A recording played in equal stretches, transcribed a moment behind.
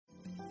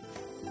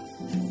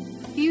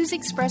views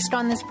expressed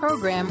on this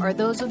program are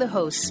those of the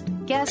hosts,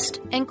 guests,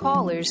 and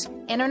callers,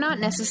 and are not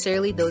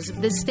necessarily those of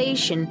this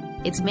station,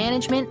 its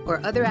management, or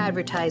other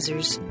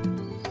advertisers.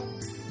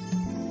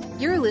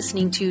 You're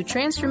listening to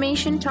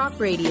Transformation Talk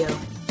Radio.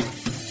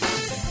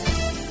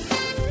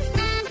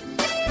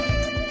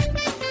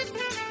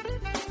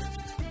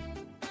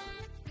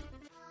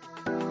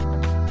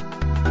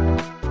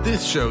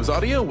 This show's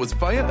audio was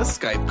via a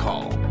Skype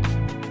call.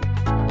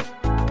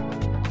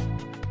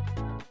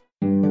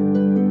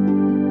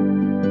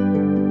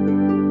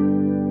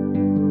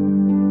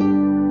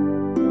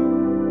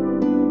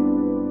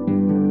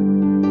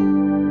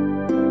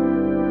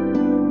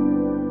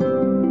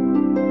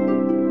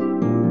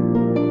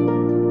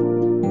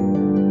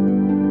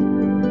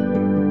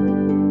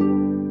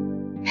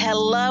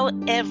 Hello,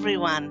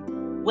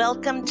 everyone.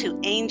 Welcome to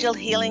Angel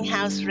Healing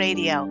House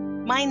Radio.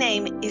 My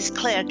name is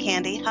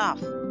Candy Hough.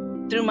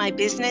 Through my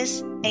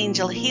business,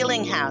 Angel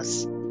Healing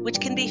House, which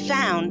can be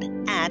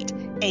found at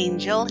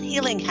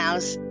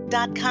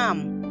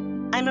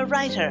angelhealinghouse.com. I'm a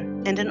writer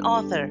and an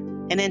author,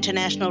 an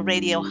international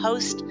radio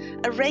host,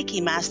 a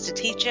Reiki master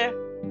teacher,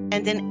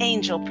 and an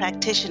angel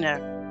practitioner.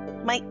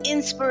 My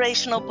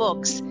inspirational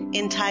books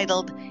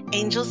entitled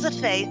Angels of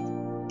Faith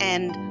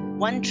and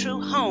One True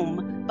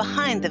Home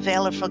Behind the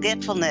Veil of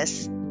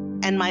Forgetfulness,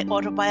 and my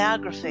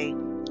autobiography,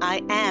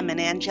 I Am an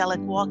Angelic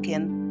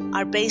Walk-In,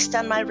 are based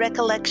on my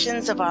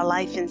recollections of our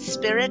life in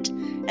spirit,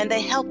 and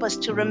they help us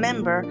to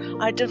remember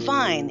our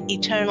divine,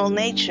 eternal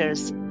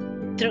natures.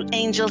 Through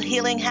Angel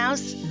Healing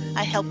House,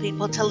 I help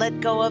people to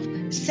let go of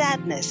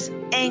sadness,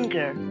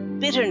 anger,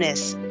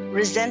 bitterness,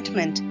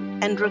 resentment,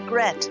 and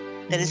regret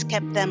that has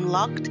kept them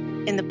locked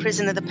in the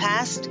prison of the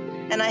past,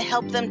 and I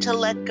help them to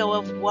let go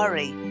of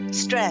worry,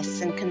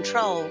 stress, and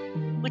control,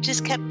 which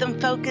has kept them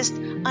focused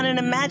on an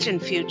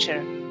imagined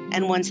future.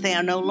 And once they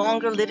are no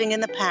longer living in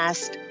the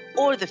past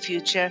or the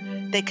future,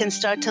 they can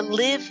start to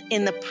live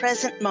in the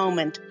present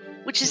moment,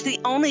 which is the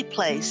only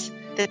place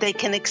that they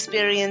can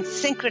experience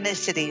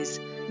synchronicities,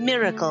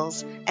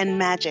 miracles, and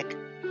magic.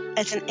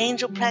 As an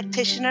angel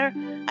practitioner,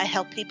 I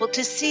help people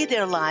to see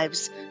their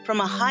lives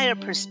from a higher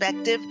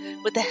perspective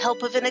with the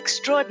help of an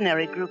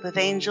extraordinary group of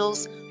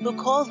angels who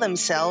call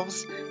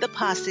themselves the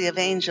Posse of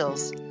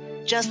Angels.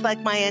 Just like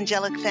my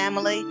angelic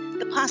family,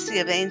 the Posse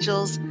of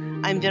Angels,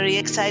 I'm very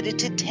excited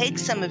to take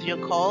some of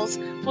your calls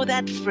for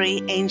that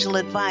free angel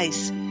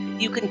advice.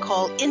 You can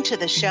call into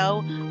the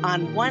show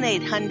on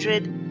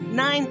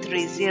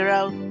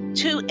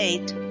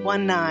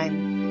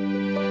 1-800-930-2819.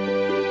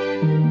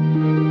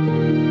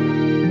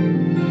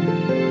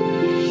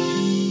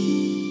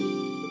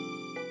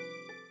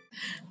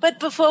 But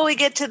before we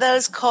get to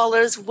those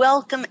callers,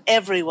 welcome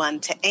everyone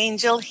to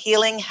Angel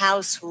Healing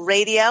House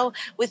Radio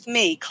with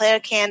me,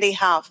 Candy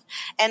Hough,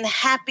 and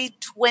happy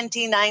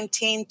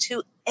 2019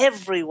 to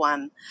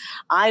everyone.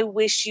 I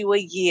wish you a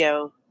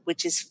year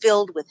which is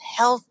filled with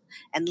health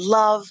and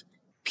love,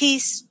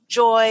 peace,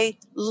 joy,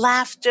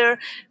 laughter,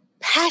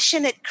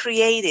 passionate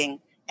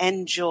creating,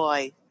 and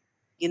joy.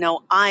 You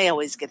know, I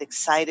always get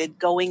excited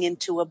going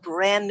into a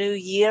brand new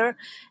year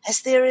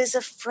as there is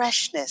a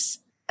freshness,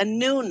 a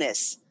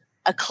newness,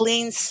 a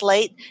clean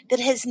slate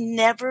that has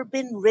never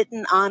been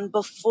written on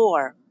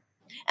before.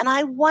 And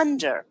I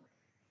wonder,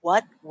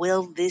 what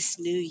will this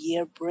new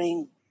year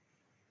bring?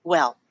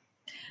 Well,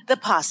 the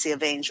Posse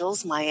of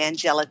Angels, my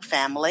angelic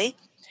family,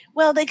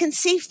 well, they can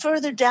see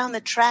further down the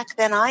track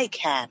than I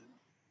can,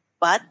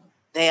 but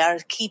they are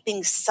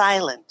keeping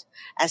silent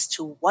as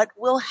to what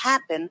will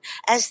happen,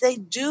 as they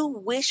do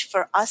wish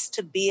for us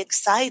to be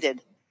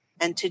excited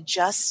and to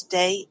just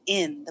stay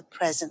in the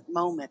present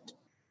moment.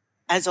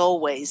 As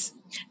always,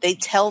 they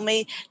tell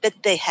me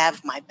that they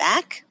have my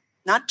back.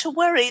 Not to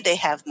worry, they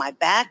have my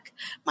back,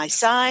 my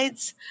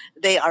sides.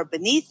 They are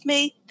beneath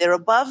me. They're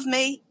above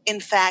me. In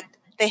fact,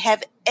 they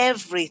have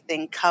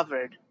everything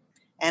covered.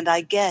 And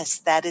I guess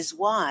that is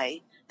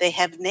why they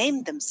have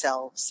named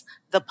themselves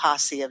the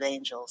Posse of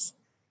Angels.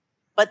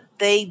 But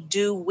they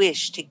do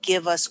wish to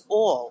give us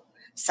all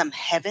some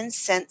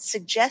heaven-sent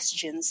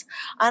suggestions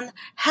on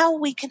how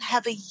we can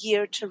have a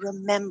year to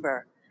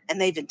remember. And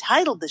they've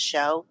entitled the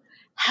show,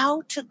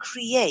 How to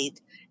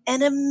Create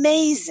an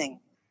Amazing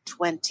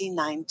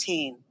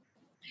 2019.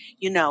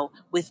 You know,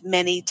 with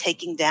many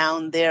taking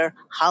down their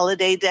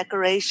holiday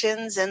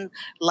decorations and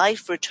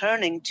life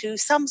returning to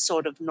some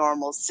sort of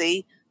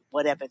normalcy,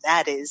 whatever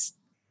that is,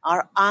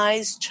 our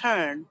eyes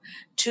turn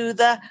to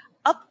the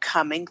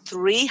upcoming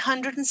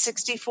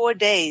 364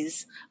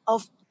 days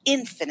of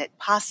infinite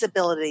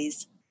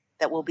possibilities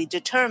that will be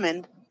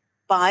determined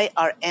by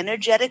our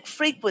energetic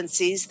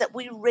frequencies that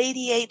we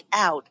radiate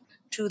out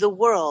to the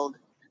world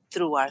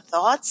through our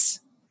thoughts,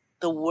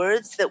 the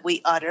words that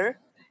we utter,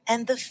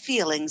 and the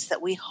feelings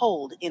that we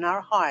hold in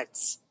our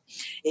hearts.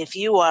 If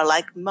you are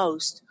like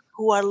most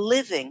who are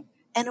living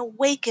an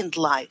awakened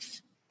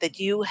life, that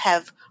you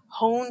have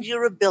honed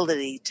your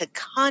ability to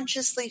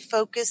consciously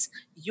focus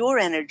your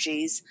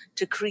energies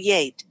to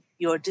create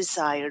your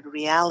desired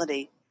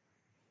reality.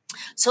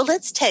 So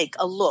let's take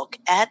a look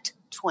at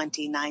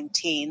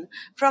 2019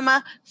 from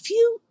a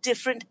few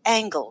different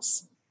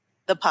angles.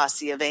 the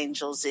Posse of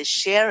Angels is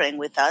sharing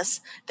with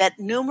us that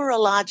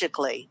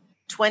numerologically,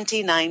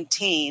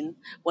 2019,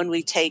 when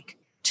we take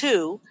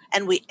 2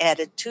 and we add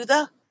it to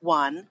the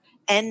 1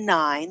 and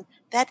 9,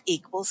 that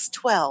equals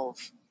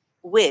 12,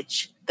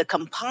 which the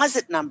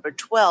composite number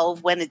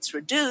 12, when it's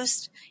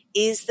reduced,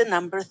 is the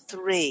number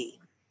 3.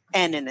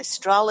 And in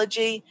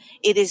astrology,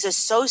 it is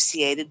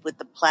associated with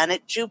the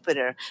planet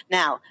Jupiter.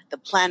 Now, the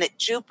planet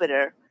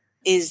Jupiter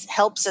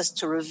helps us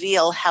to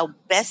reveal how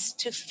best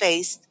to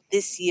face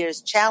this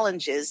year's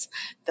challenges.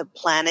 The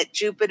planet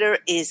Jupiter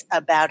is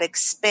about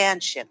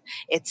expansion.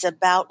 It's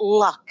about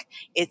luck.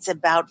 It's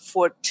about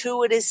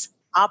fortuitous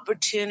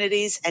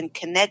opportunities and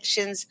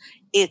connections.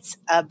 It's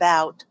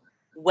about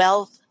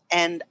wealth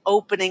and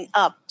opening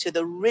up to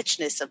the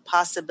richness of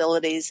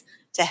possibilities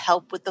to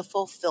help with the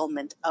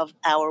fulfillment of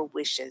our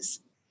wishes.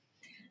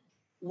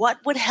 What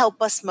would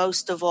help us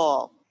most of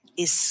all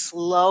is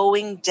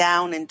slowing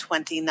down in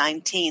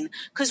 2019,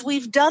 because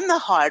we've done the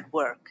hard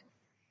work,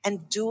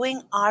 and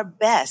doing our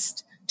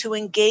best to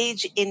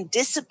engage in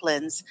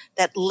disciplines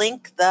that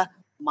link the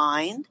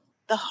mind,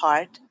 the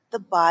heart, the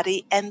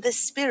body, and the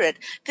spirit.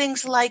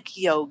 Things like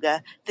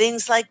yoga,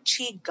 things like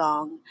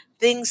qigong,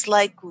 things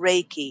like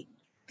Reiki.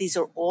 These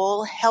are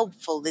all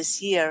helpful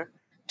this year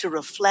to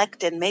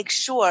reflect and make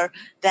sure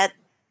that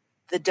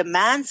the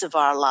demands of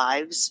our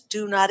lives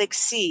do not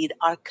exceed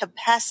our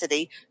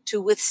capacity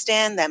to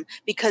withstand them,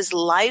 because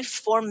life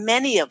for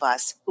many of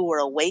us who are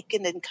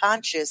awakened and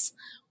conscious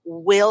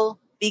will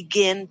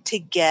begin to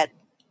get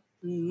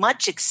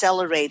much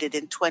accelerated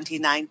in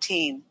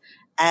 2019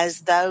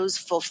 as those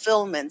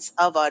fulfillments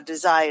of our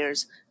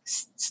desires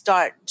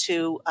start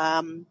to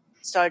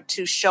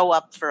show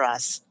up for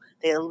us.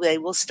 They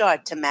will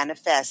start to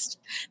manifest.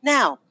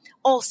 Now,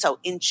 also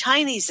in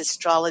Chinese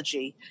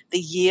astrology, the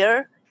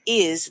year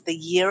is the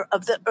year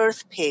of the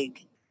earth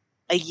pig,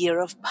 a year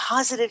of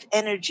positive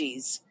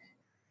energies,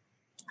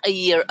 a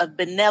year of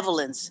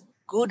benevolence,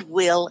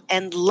 goodwill,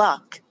 and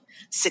luck.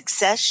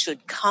 Success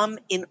should come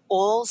in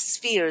all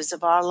spheres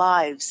of our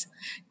lives.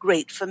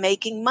 Great for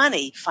making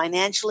money.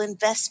 Financial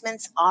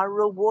investments are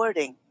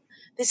rewarding.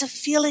 There's a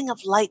feeling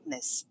of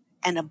lightness,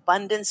 and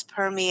abundance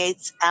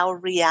permeates our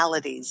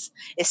realities,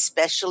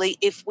 especially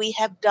if we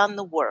have done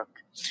the work.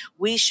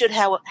 We should,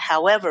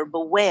 however,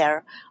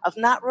 beware of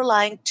not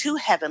relying too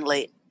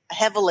heavily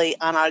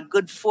on our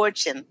good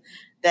fortune,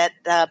 that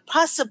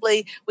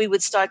possibly we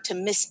would start to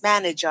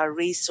mismanage our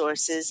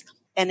resources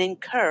and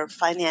incur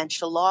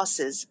financial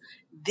losses.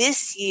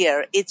 This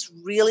year, it's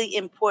really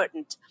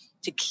important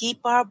to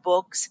keep our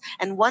books,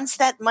 and once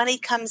that money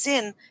comes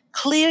in,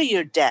 clear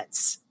your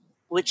debts,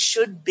 which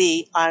should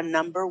be our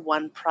number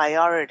one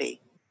priority.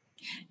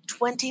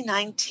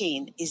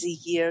 2019 is a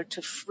year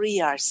to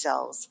free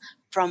ourselves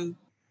from,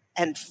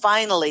 and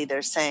finally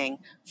they're saying,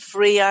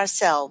 free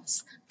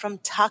ourselves from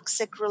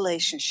toxic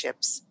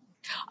relationships.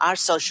 Our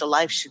social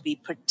life should be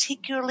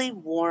particularly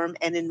warm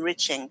and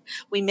enriching.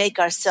 We make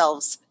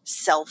ourselves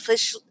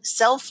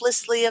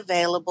selflessly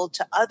available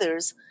to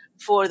others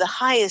for the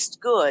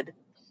highest good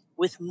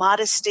with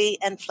modesty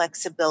and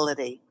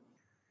flexibility.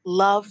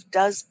 Love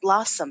does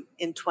blossom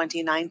in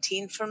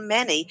 2019 for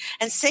many,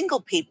 and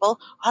single people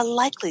are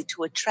likely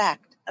to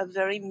attract a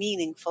very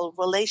meaningful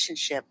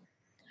relationship.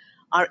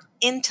 Our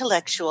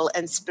intellectual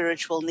and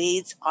spiritual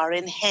needs are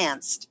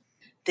enhanced.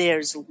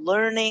 There's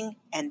learning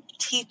and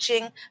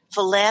teaching,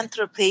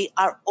 philanthropy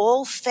are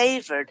all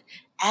favored,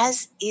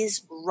 as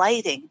is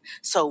writing.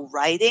 So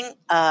writing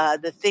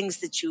the things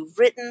that you've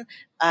written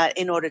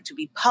in order to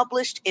be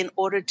published, in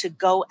order to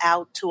go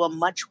out to a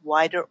much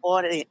wider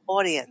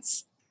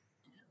audience.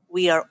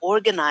 We are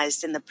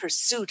organized in the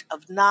pursuit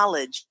of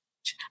knowledge.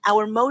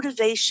 Our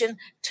motivation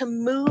to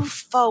move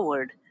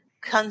forward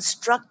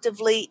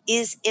constructively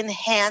is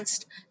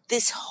enhanced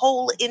this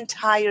whole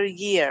entire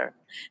year.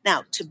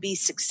 Now, to be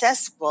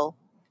successful,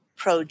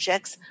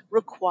 projects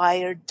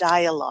require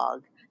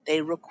dialogue.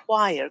 They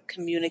require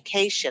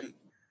communication.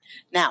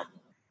 Now,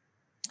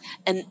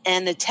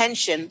 and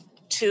attention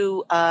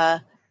to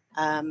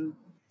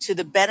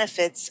the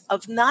benefits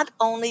of not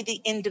only the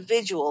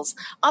individuals.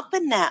 Up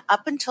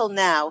until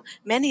now,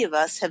 many of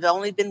us have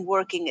only been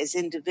working as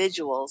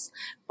individuals,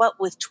 but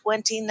with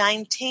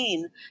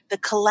 2019, the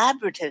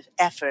collaborative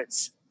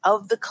efforts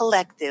of the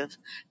collective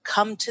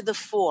come to the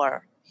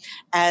fore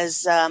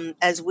as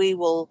we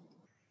will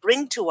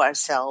bring to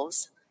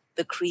ourselves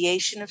the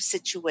creation of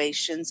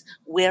situations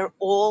where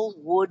all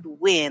would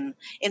win.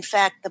 In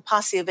fact, the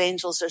Posse of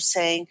Angels are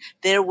saying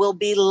there will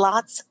be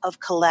lots of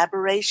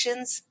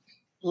collaborations,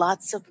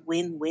 lots of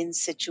win-win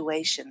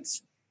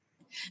situations.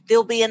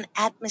 There'll be an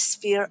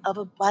atmosphere of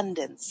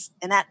abundance,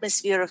 an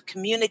atmosphere of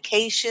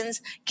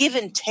communications, give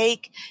and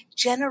take.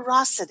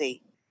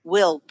 Generosity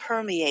will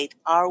permeate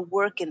our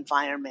work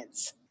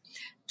environments.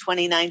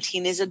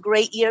 2019 is a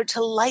great year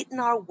to lighten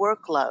our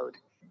workload,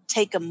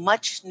 take a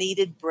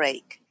much-needed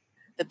break.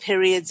 The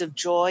periods of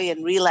joy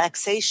and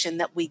relaxation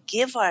that we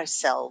give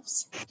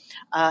ourselves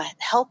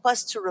help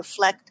us to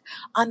reflect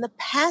on the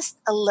past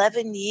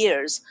 11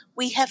 years.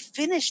 We have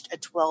finished a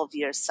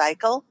 12-year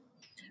cycle,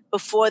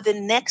 before the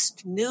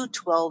next new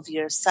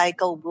 12-year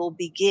cycle will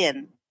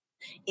begin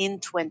in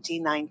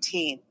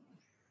 2019.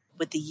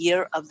 With the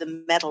year of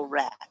the metal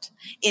rat.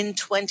 In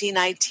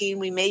 2019,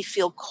 we may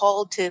feel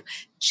called to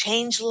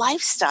change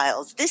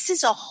lifestyles. This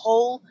is a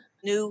whole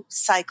new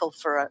cycle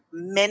for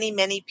many,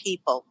 many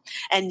people.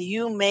 And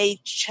you may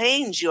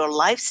change your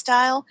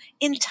lifestyle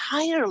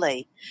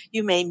entirely.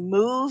 You may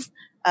move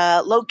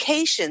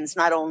locations,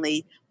 not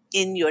only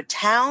in your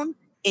town,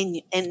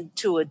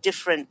 into a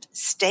different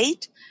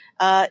state.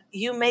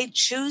 You may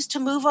choose to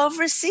move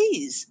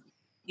overseas.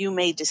 You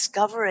may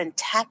discover and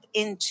tap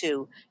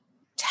into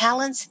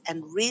talents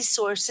and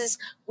resources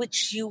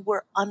which you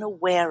were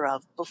unaware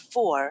of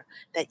before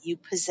that you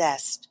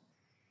possessed.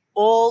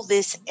 All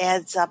this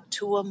adds up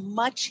to a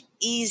much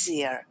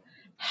easier,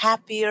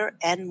 happier,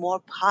 and more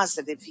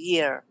positive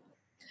year.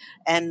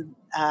 And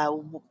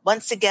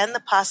once again,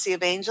 the Posse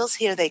of Angels,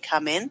 here they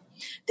come in.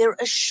 They're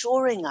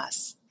assuring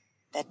us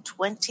that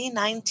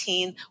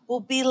 2019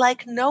 will be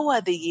like no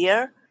other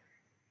year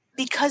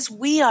because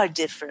we are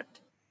different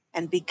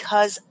and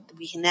because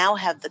we now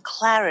have the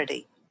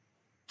clarity.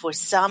 For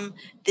some,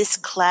 this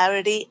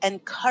clarity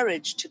and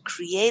courage to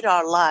create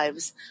our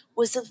lives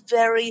was a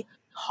very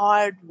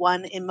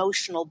hard-won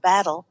emotional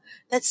battle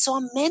that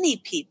saw many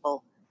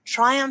people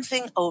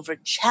triumphing over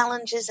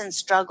challenges and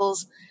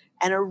struggles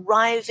and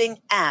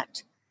arriving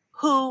at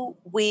who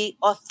we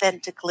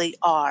authentically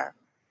are.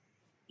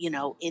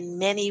 In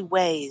many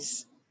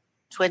ways,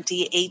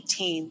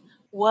 2018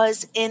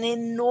 was an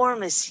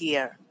enormous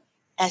year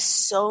as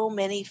so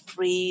many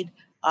freed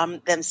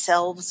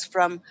themselves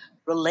from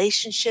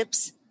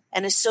relationships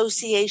and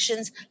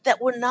associations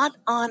that were not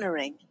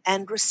honoring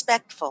and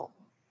respectful.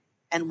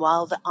 And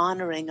while the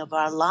honoring of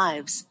our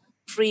lives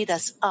freed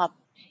us up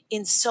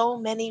in so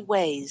many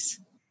ways,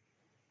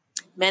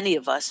 many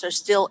of us are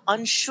still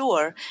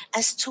unsure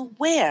as to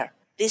where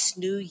this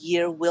new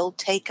year will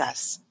take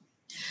us.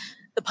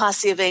 The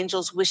Posse of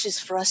Angels wishes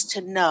for us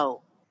to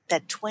know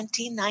that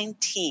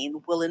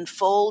 2019 will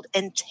unfold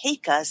and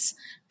take us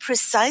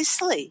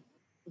precisely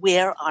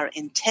where our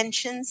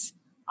intentions,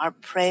 our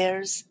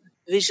prayers,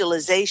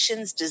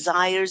 visualizations,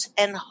 desires,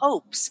 and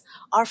hopes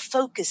are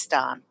focused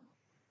on.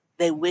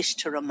 They wish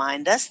to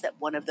remind us that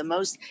one of the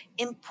most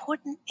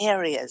important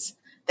areas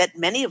that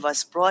many of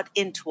us brought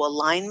into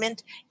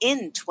alignment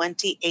in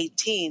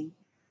 2018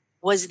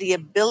 was the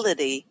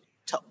ability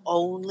to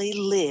only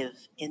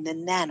live in the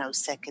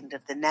nanosecond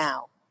of the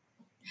now.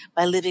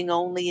 By living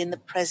only in the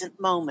present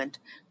moment,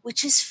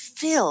 which is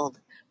filled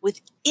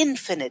with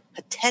infinite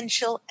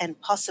potential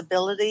and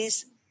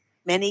possibilities,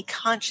 many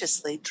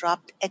consciously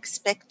dropped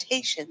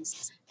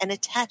expectations and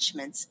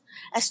attachments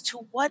as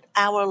to what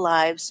our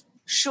lives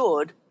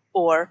should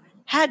or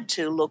had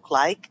to look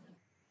like,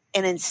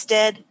 and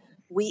instead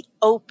we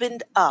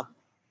opened up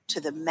to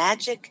the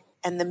magic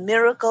and the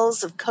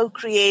miracles of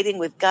co-creating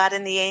with God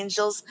and the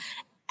angels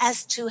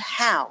as to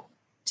how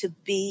to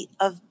be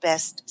of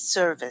best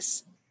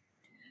service.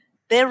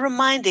 They're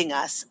reminding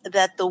us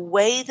that the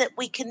way that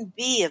we can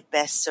be of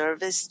best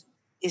service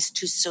is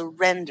to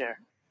surrender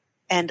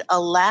and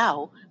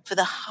allow for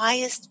the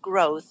highest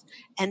growth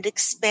and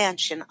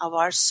expansion of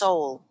our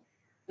soul,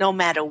 no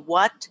matter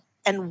what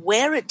and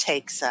where it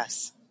takes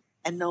us,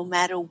 and no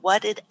matter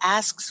what it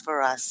asks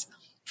for us,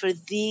 for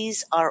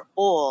these are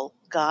all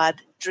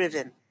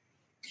God-driven.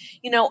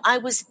 I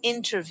was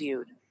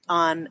interviewed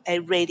on a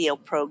radio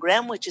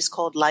program, which is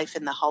called Life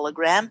in the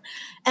Hologram,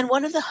 and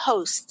one of the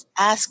hosts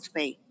asked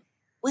me,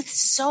 with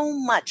so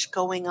much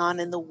going on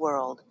in the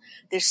world,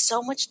 there's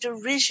so much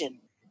derision,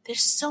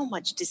 there's so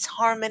much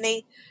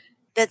disharmony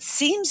that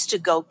seems to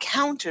go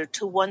counter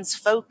to one's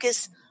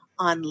focus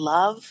on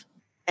love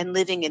and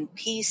living in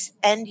peace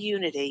and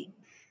unity.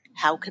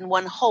 How can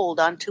one hold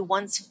on to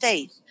one's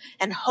faith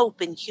and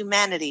hope in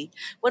humanity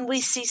when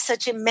we see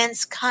such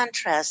immense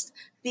contrast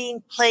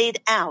being played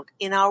out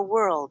in our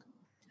world?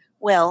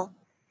 Well,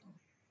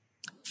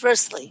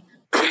 firstly,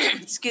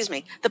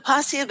 the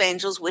Posse of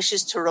Angels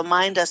wishes to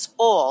remind us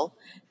all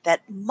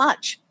that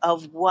much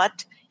of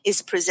what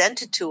is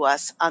presented to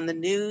us on the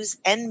news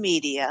and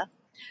media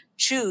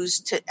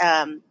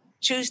the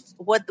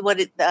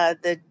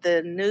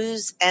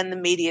news and the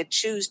media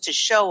choose to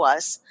show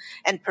us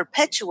and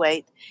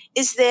perpetuate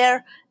is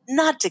there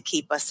not to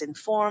keep us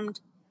informed,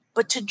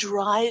 but to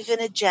drive an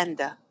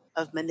agenda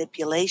of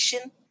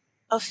manipulation,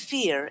 of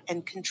fear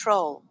and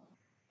control.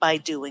 By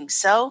doing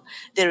so,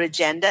 their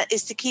agenda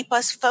is to keep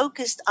us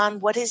focused on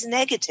what is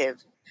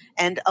negative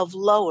and of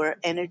lower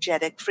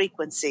energetic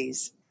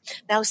frequencies.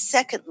 Now,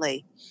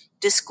 secondly,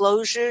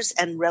 disclosures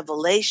and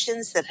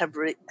revelations that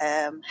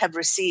have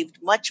received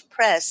much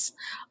press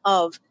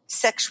of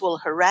sexual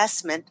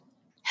harassment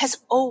has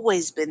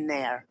always been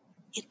there.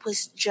 It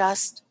was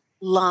just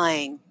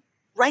lying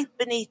right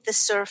beneath the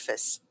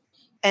surface,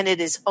 and it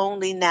is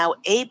only now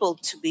able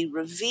to be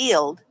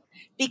revealed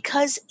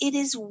because it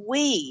is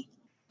we,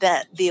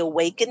 that the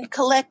awakened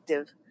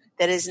collective,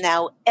 that is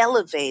now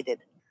elevated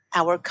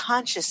our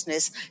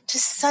consciousness to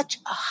such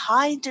a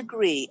high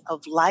degree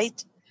of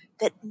light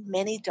that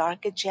many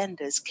dark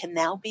agendas can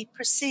now be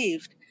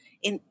perceived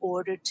in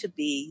order to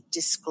be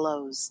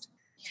disclosed.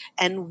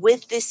 And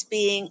with this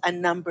being a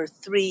number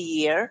 3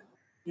 year,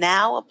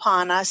 now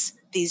upon us,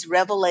 these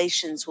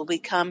revelations will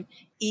become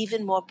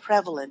even more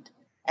prevalent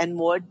and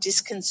more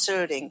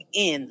disconcerting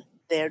in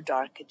their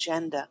dark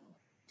agenda.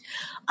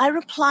 I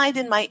replied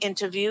in my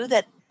interview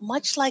that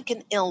much like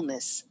an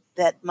illness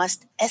that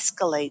must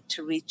escalate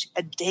to reach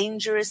a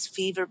dangerous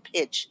fever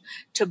pitch,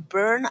 to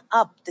burn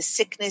up the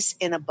sickness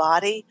in a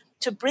body,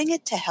 to bring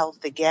it to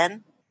health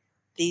again,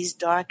 these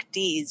dark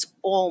deeds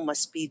all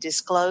must be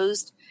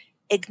disclosed,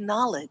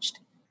 acknowledged,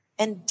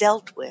 and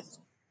dealt with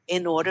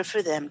in order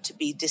for them to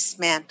be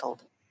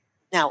dismantled.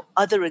 Now,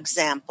 other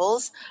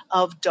examples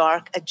of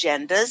dark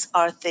agendas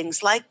are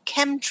things like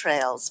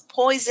chemtrails,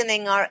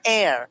 poisoning our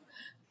air,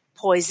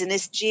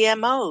 poisonous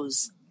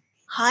GMOs,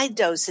 high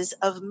doses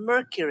of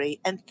mercury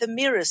and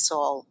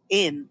thimerosal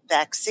in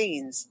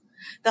vaccines,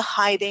 the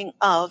hiding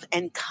of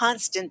and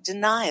constant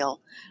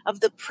denial of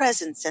the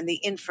presence and the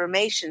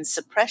information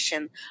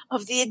suppression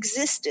of the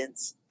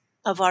existence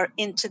of our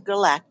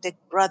intergalactic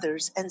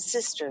brothers and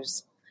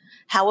sisters.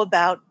 How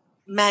about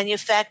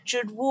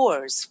manufactured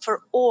wars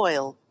for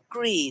oil,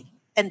 greed,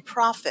 and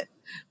profit,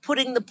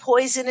 putting the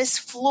poisonous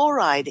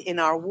fluoride in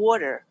our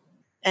water?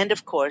 And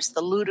of course,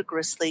 the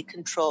ludicrously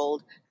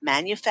controlled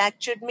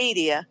manufactured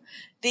media.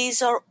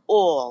 These are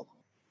all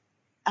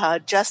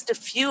just a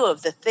few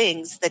of the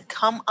things that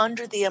come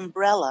under the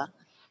umbrella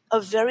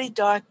of very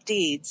dark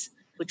deeds,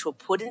 which were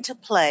put into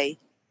play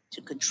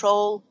to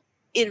control,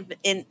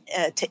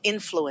 to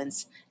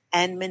influence,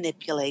 and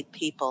manipulate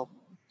people.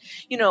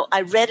 You know,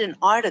 I read an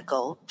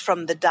article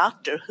from the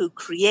doctor who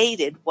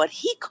created what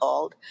he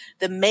called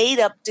the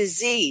made-up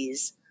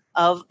disease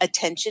of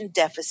attention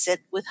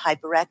deficit with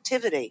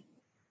hyperactivity,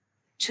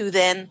 to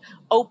then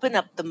open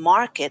up the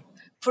market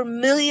for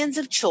millions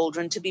of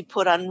children to be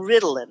put on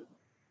Ritalin,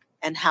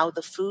 and how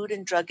the Food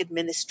and Drug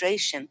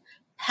Administration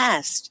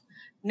passed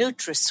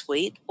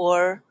NutraSweet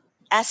or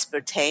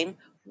aspartame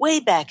way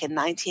back in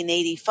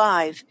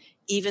 1985,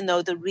 even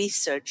though the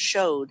research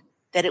showed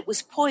that it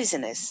was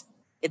poisonous.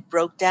 It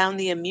broke down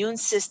the immune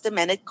system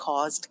and it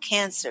caused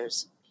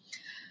cancers.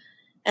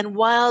 And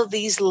while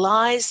these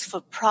lies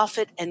for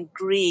profit and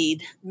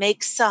greed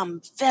make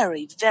some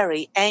very,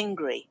 very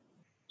angry,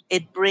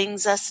 it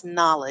brings us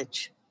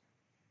knowledge,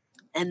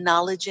 and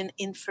knowledge and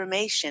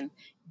information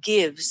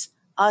gives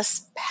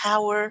us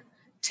power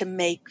to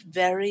make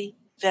very,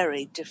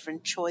 very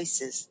different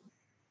choices.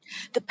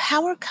 The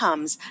power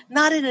comes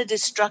not in a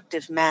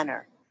destructive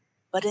manner,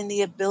 but in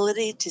the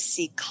ability to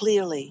see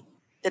clearly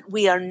that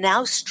we are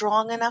now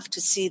strong enough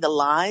to see the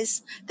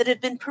lies that have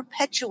been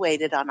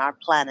perpetuated on our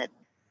planet,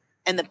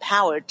 and the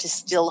power to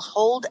still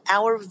hold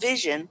our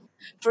vision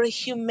for a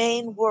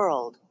humane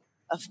world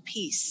of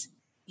peace,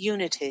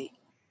 unity,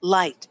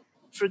 light,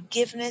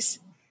 forgiveness,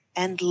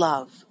 and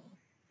love.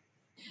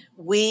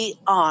 We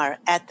are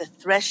at the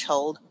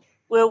threshold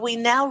where we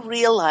now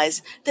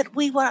realize that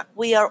we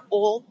are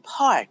all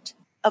part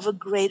of a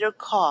greater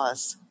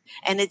cause,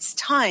 and it's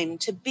time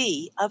to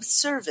be of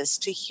service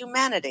to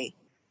humanity.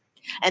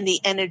 And the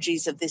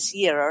energies of this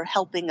year are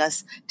helping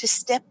us to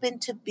step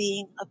into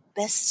being of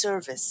best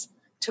service,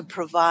 to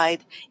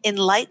provide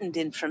enlightened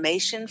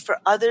information for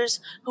others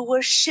who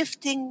are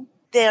shifting.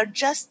 They're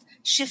just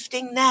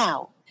shifting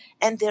now,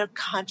 and they're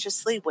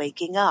consciously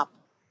waking up.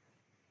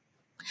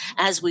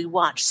 As we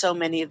watch so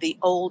many of the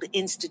old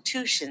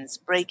institutions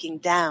breaking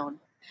down,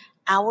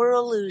 our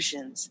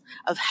illusions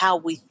of how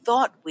we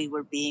thought we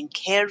were being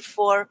cared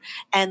for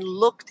and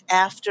looked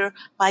after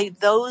by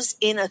those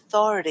in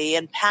authority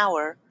and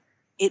power,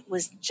 it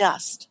was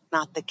just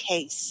not the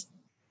case.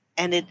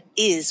 And it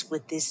is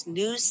with this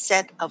new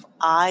set of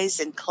eyes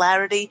and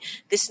clarity,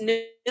 this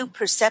new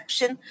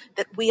perception,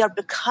 that we are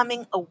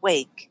becoming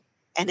awake.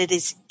 And it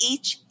is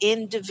each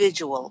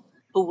individual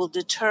who will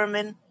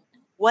determine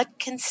what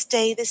can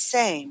stay the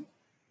same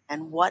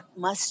and what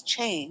must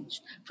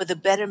change for the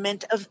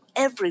betterment of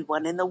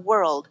everyone in the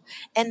world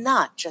and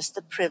not just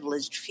the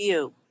privileged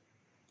few.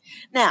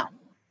 Now,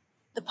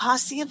 the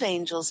Posse of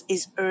Angels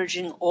is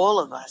urging all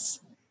of us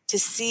to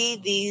see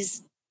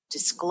these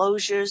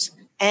disclosures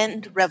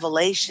and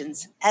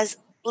revelations as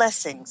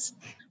blessings,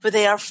 for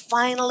they are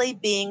finally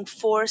being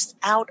forced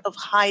out of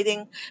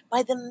hiding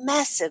by the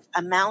massive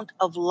amount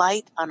of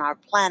light on our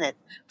planet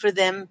for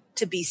them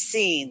to be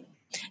seen.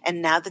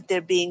 And now that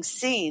they're being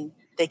seen,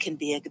 they can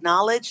be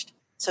acknowledged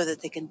so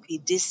that they can be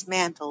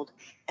dismantled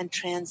and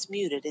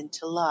transmuted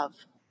into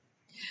love.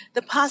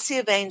 The Posse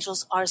of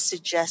Angels are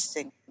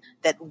suggesting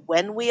that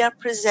when we are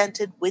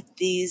presented with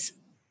these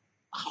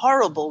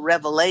horrible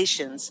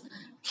revelations,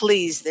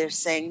 please, they're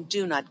saying,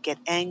 do not get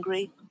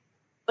angry,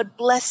 but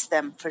bless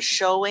them for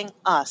showing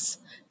us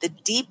the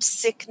deep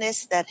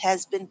sickness that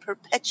has been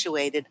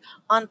perpetuated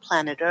on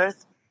planet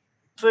Earth.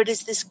 For it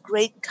is this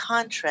great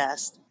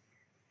contrast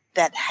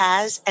that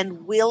has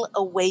and will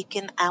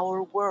awaken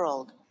our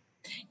world.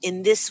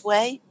 In this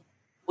way,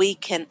 we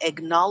can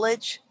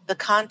acknowledge the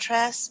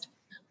contrast,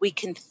 we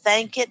can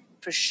thank it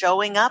for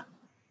showing up,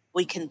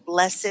 we can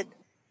bless it,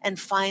 and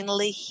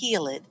finally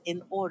heal it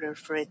in order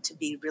for it to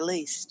be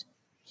released.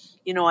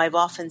 I've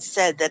often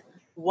said that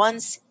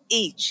once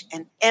each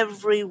and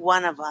every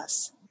one of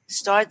us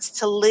starts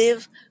to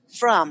live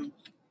from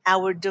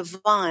our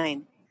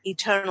divine,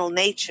 eternal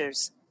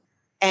natures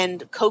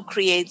and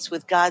co-creates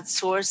with God's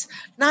source,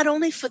 not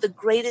only for the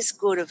greatest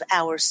good of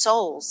our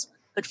souls,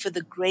 but for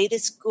the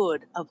greatest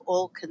good of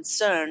all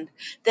concerned,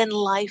 then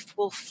life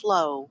will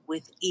flow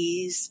with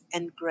ease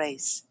and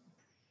grace.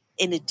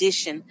 In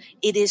addition,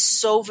 it is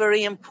so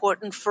very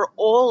important for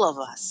all of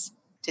us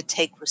to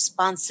take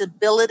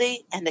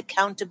responsibility and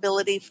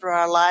accountability for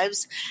our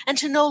lives and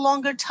to no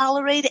longer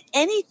tolerate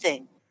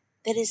anything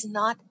that is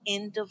not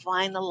in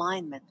divine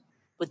alignment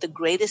with the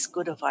greatest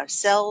good of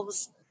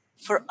ourselves,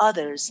 for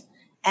others,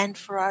 and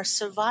for our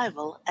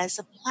survival as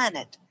a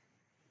planet.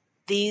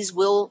 These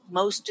will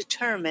most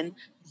determine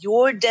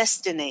your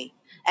destiny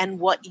and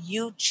what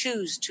you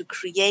choose to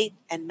create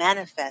and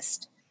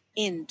manifest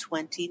in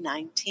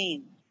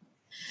 2019.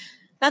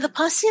 Now, the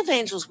Posse of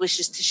Angels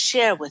wishes to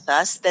share with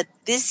us that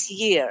this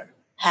year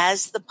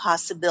has the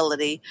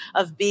possibility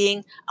of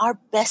being our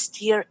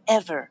best year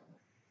ever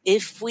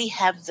if we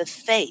have the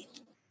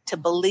faith to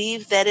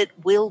believe that it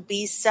will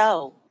be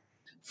so.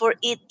 For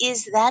it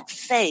is that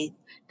faith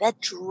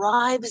that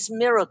drives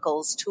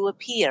miracles to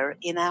appear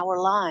in our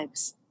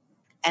lives.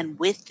 And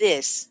with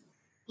this,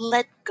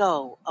 let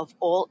go of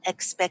all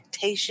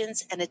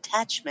expectations and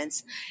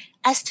attachments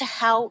as to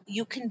how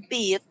you can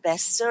be of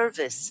best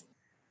service,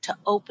 to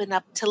open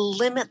up to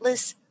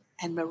limitless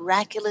and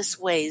miraculous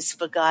ways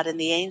for God and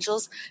the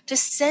angels to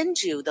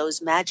send you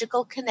those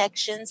magical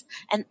connections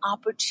and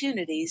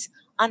opportunities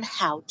on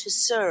how to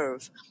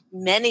serve.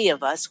 Many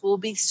of us will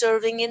be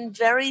serving in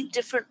very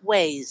different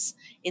ways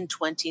in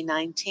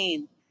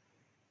 2019.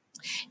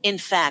 In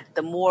fact,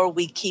 the more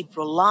we keep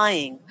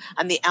relying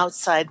on the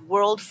outside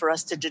world for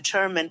us to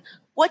determine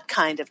what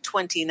kind of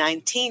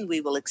 2019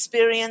 we will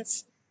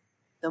experience,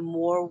 the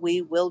more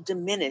we will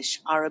diminish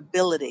our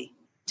ability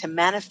to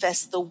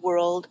manifest the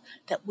world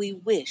that we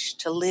wish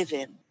to live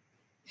in.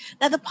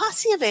 Now, the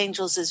Posse of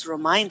Angels is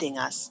reminding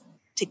us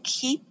to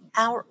keep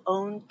our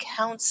own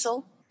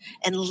counsel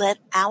and let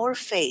our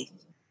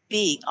faith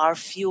be our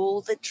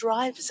fuel that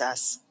drives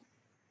us.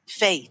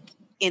 Faith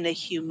in a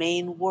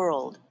humane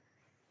world.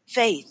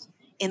 Faith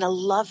in a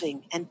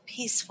loving and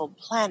peaceful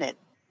planet.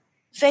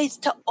 Faith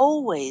to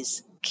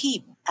always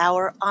keep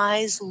our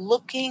eyes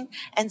looking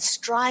and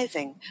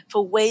striving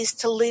for ways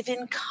to live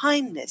in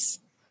kindness,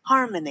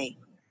 harmony,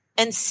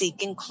 and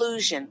seek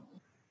inclusion,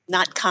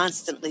 not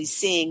constantly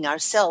seeing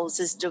ourselves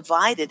as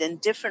divided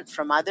and different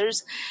from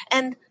others,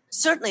 and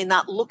certainly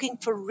not looking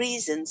for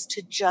reasons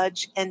to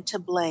judge and to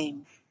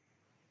blame.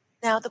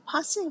 Now, the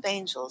Posse of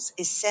Angels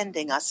is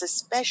sending us a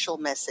special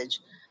message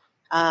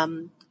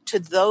to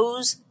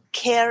those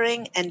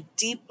caring and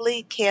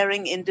deeply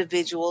caring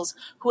individuals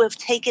who have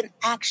taken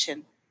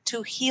action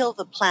to heal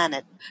the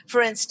planet.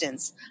 For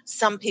instance,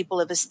 some people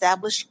have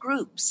established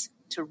groups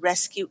to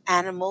rescue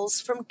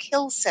animals from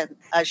kill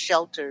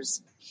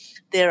shelters.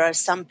 There are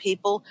some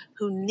people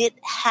who knit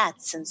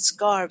hats and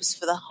scarves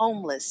for the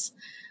homeless.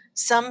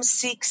 Some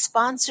seek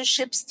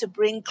sponsorships to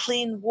bring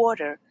clean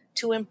water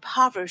to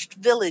impoverished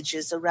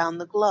villages around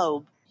the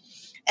globe.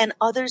 And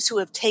others who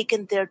have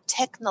taken their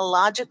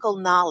technological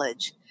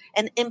knowledge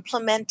and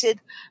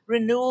implemented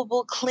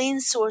renewable,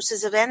 clean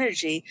sources of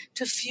energy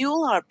to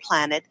fuel our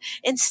planet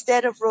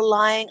instead of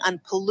relying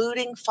on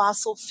polluting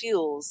fossil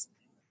fuels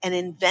and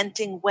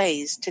inventing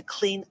ways to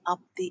clean up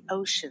the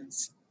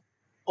oceans.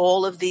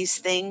 All of these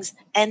things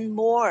and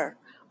more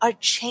are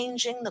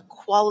changing the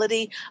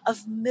quality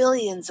of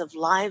millions of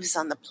lives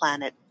on the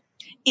planet.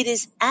 It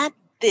is at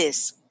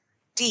this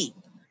deep,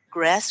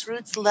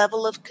 grassroots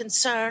level of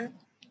concern,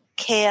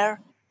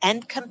 care,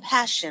 and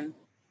compassion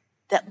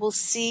that will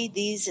see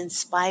these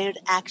inspired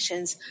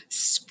actions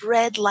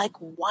spread like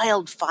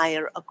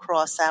wildfire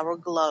across our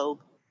globe.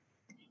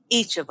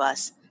 Each of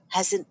us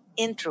has an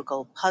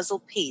integral puzzle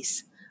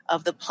piece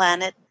of the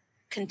planet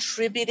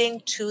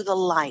contributing to the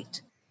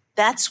light.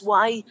 That's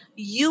why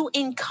you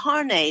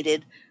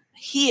incarnated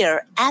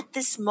here at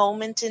this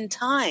moment in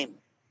time.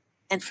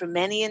 And for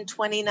many in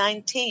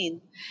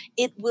 2019,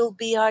 it will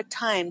be our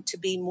time to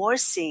be more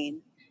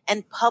seen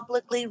and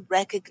publicly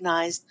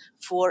recognized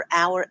for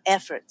our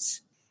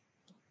efforts.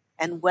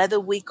 And whether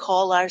we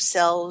call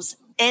ourselves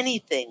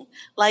anything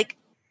like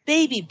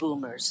baby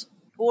boomers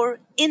or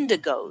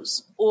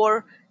indigos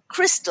or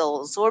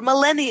crystals or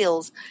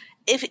millennials,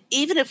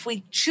 even if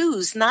we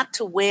choose not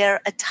to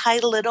wear a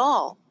title at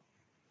all,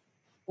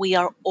 we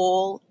are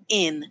all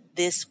in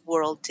this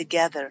world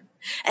together.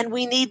 And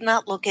we need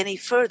not look any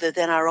further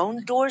than our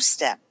own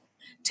doorstep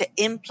to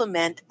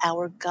implement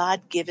our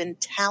God-given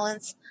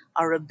talents,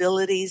 our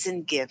abilities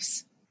and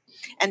gifts,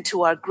 and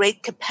to our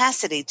great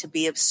capacity to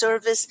be of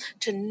service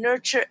to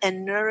nurture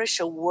and nourish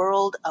a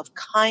world of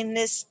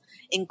kindness,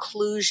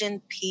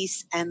 inclusion,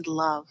 peace, and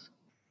love.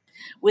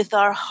 With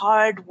our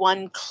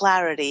hard-won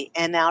clarity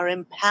and our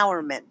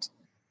empowerment,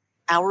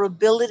 our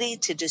ability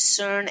to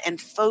discern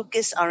and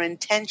focus our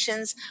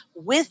intentions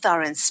with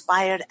our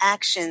inspired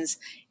actions,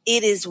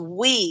 it is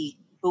we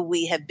who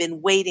we have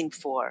been waiting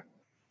for.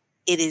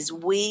 It is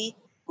we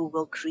who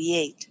will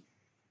create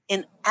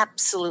an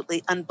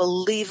absolutely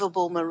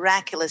unbelievable,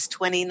 miraculous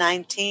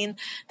 2019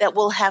 that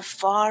will have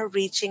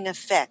far-reaching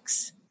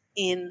effects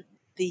in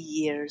the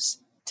years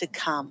to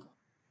come.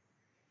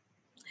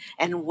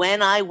 And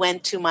when I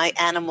went to my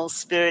animal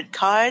spirit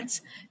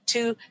cards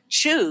to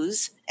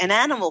choose an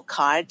animal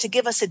card to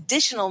give us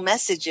additional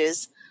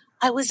messages,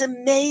 I was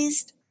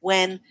amazed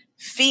when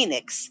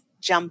Phoenix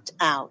jumped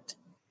out.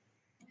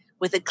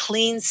 With a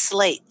clean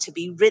slate to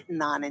be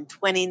written on in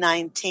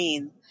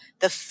 2019,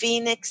 the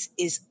Phoenix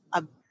is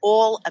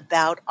all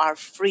about our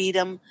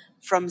freedom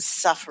from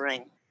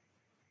suffering.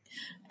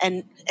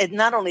 And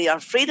not only our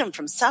freedom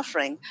from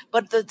suffering,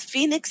 but the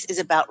Phoenix is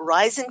about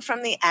rising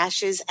from the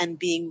ashes and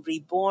being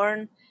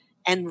reborn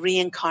and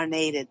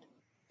reincarnated.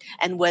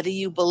 And whether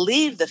you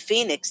believe the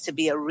Phoenix to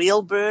be a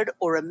real bird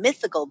or a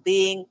mythical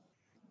being,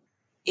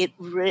 it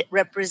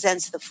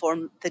represents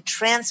the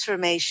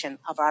transformation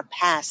of our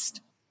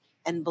past.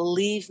 And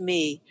believe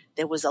me,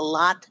 there was a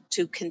lot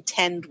to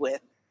contend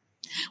with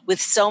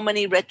so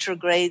many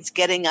retrogrades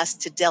getting us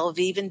to delve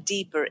even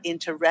deeper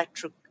into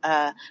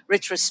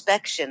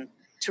retrospection,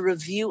 to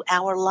review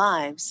our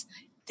lives.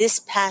 This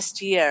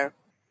past year,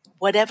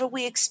 whatever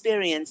we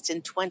experienced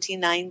in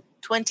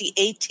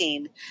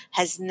 2018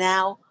 has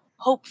now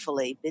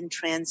hopefully been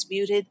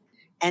transmuted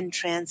and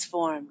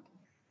transformed.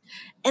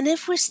 And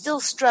if we're still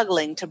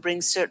struggling to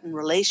bring certain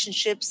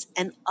relationships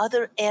and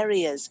other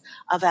areas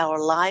of our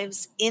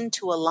lives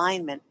into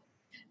alignment,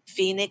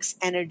 Phoenix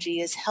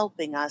energy is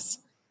helping us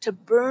to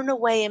burn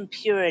away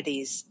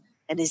impurities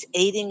and is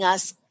aiding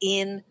us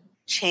in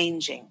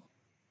changing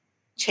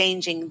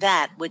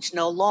that which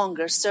no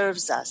longer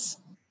serves us.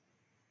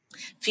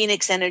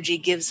 Phoenix energy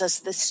gives us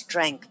the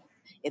strength.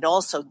 It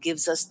also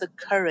gives us the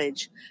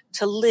courage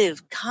to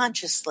live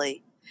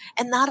consciously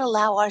and not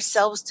allow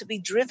ourselves to be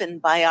driven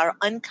by our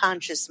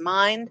unconscious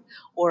mind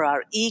or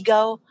our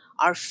ego,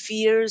 our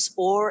fears,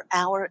 or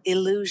our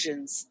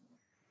illusions.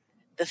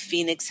 The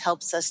Phoenix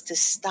helps us to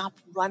stop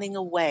running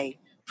away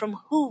from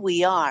who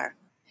we are.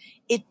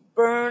 It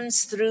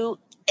burns through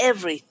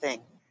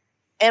everything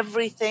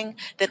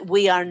that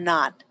we are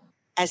not,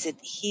 as it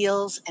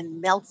heals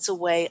and melts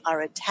away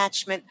our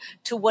attachment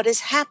to what has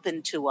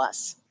happened to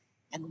us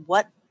and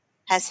what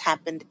has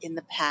happened in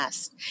the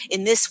past.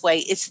 In this way,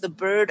 it's the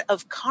bird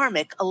of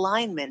karmic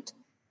alignment,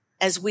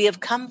 as we have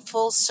come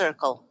full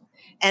circle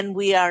and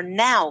we are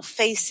now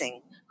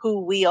facing who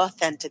we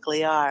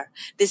authentically are.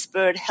 This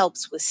bird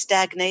helps with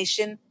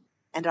stagnation,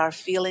 and our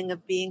feeling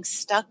of being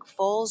stuck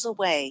falls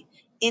away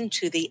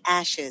into the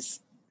ashes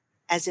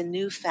as a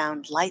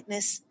newfound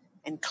lightness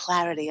and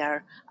clarity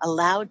are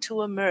allowed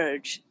to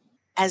emerge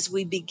as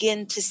we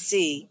begin to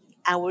see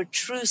our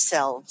true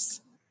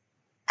selves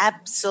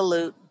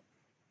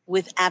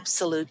with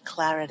absolute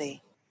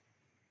clarity.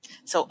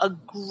 So a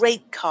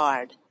great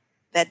card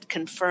that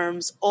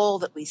confirms all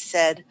that we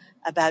said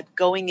about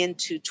going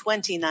into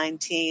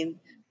 2019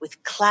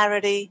 with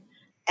clarity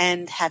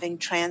and having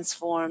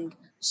transformed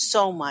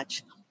so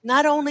much,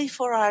 not only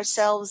for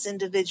ourselves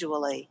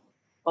individually,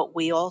 but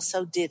we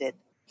also did it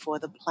for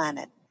the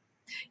planet.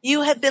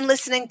 You have been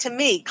listening to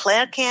me,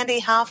 Claire Candy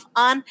Hough,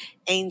 on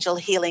Angel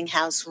Healing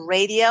House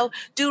Radio.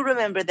 Do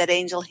remember that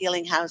Angel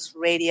Healing House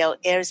Radio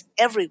airs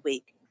every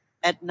week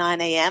at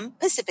 9 a.m.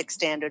 Pacific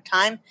Standard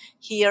Time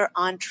here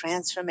on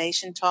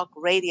Transformation Talk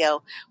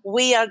Radio.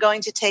 We are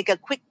going to take a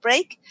quick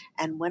break,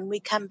 and when we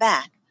come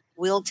back,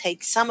 we'll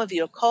take some of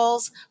your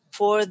calls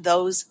for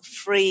those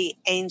free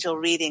angel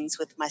readings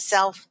with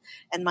myself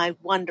and my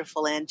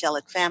wonderful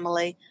angelic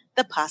family,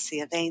 the Posse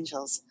of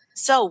Angels.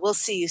 So we'll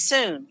see you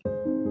soon.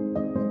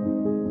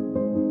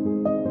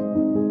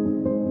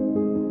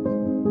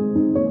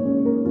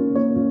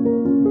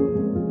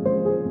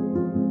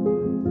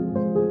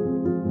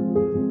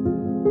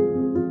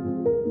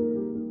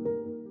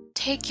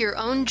 Take your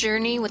own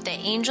journey with the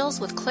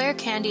angels with Claire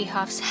Candy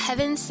Hough's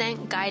Heaven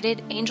Sent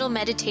Guided Angel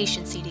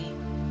Meditation CD,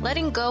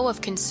 letting go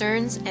of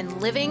concerns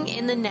and living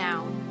in the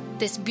now.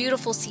 This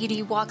beautiful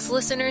CD walks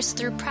listeners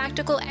through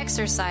practical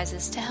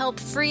exercises to help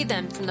free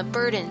them from the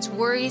burdens,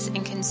 worries,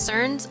 and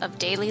concerns of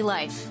daily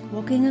life.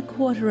 Walking a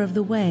quarter of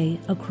the way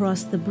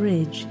across the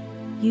bridge,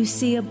 you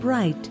see a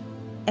bright,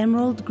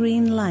 emerald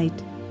green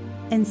light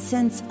and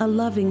sense a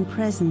loving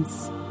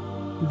presence.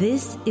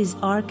 This is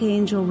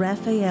Archangel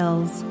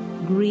Raphael's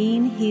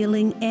green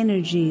healing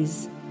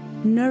energies,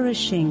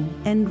 nourishing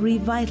and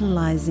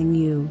revitalizing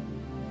you.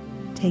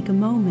 Take a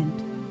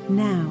moment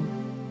now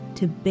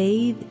to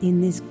bathe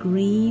in this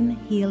green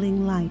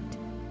healing light.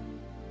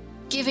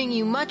 Giving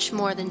you much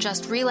more than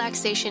just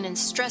relaxation and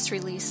stress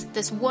release,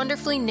 this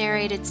wonderfully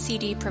narrated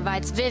CD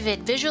provides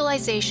vivid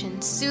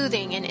visualization,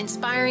 soothing and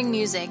inspiring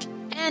music,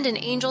 and an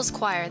angel's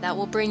choir that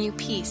will bring you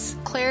peace,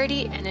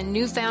 clarity, and a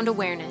newfound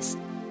awareness.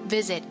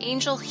 Visit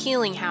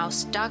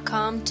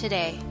angelhealinghouse.com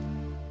today.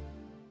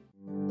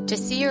 To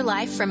see your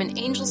life from an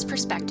angel's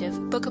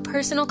perspective, book a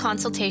personal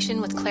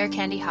consultation with Claire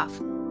Candy Hough,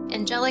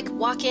 angelic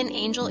walk-in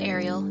angel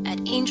Ariel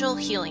at Angel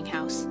Healing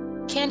House.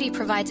 Candy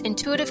provides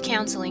intuitive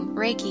counseling,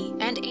 Reiki,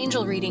 and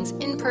angel readings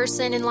in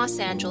person in Los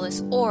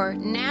Angeles or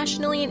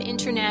nationally and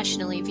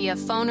internationally via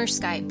phone or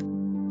Skype.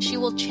 She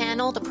will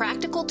channel the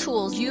practical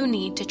tools you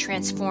need to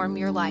transform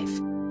your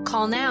life.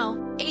 Call now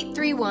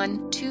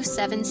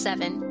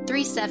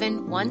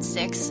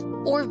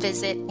 831-277-3716 or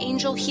visit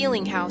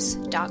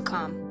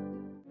angelhealinghouse.com.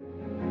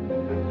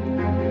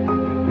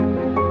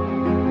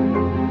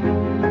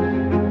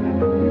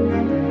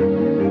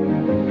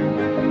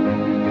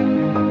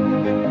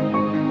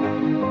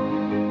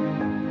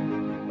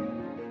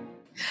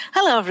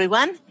 Hello,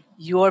 everyone.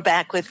 You're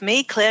back with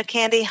me, Claire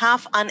Candy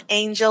Hough, on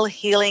Angel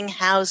Healing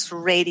House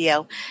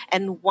Radio.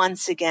 And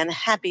once again,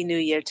 Happy New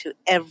Year to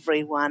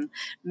everyone.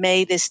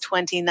 May this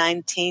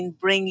 2019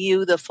 bring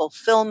you the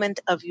fulfillment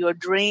of your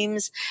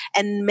dreams,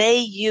 and may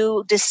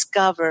you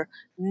discover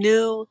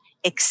new,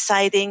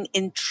 exciting,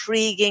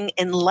 intriguing,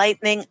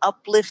 enlightening,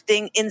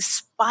 uplifting,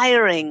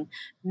 inspiring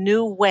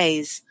new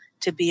ways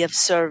to be of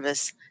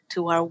service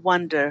to our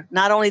wonder,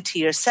 not only to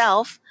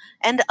yourself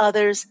and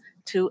others,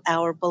 to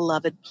our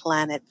beloved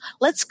planet.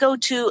 Let's go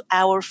to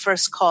our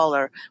first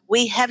caller.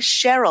 We have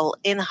Cheryl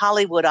in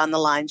Hollywood on the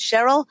line.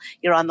 Cheryl,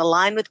 you're on the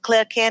line with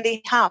Claire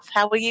Candy Hough.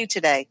 How are you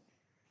today?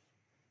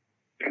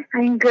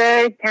 I'm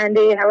good,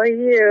 Candy. How are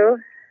you?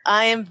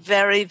 I am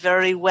very,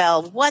 very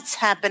well. What's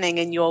happening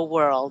in your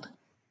world?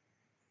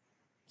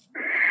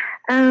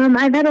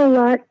 I've had a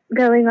lot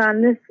going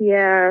on this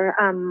year.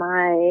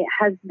 My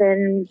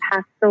husband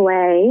passed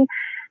away,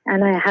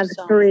 and I have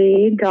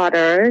 3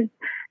 daughters.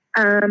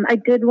 I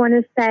did want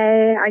to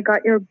say I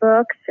got your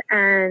books,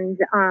 and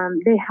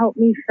they helped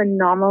me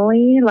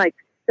phenomenally, like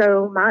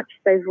so much.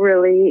 They've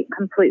really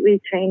completely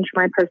changed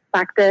my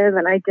perspective,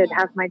 and I did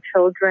have my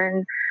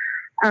children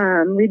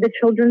read the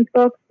children's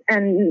books,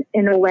 and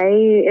in a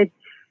way, it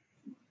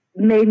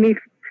made me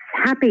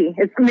happy.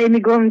 It's made me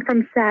go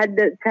from sad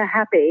to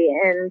happy,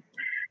 and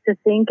to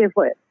think if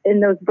what in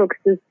those books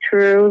is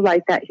true,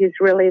 like that he's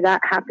really that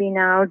happy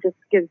now, just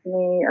gives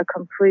me a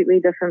completely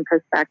different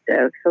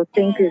perspective. So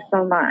thank you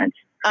so much.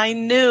 I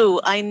knew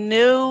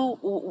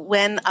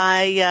when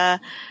I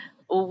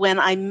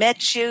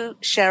met you,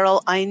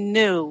 Cheryl, I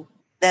knew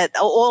that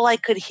all I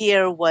could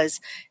hear was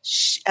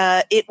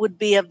it would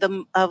be of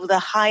the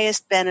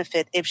highest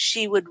benefit if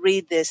she would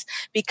read this,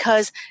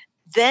 because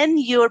then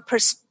your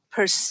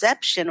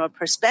perception or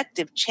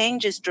perspective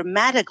changes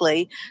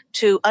dramatically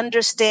to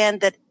understand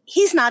that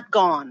he's not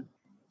gone.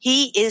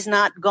 He is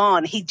not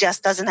gone. He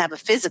just doesn't have a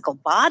physical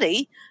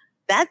body.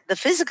 That the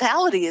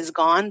physicality is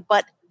gone,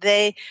 but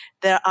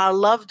our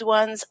loved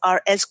ones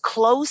are as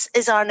close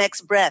as our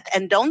next breath.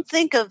 And don't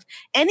think of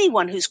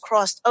anyone who's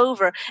crossed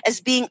over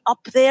as being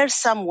up there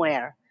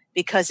somewhere,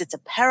 because it's a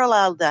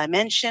parallel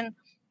dimension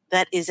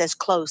that is as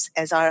close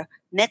as our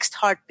next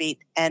heartbeat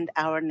and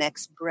our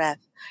next breath.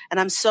 And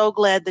I'm so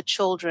glad the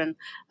children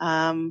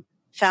found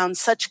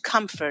such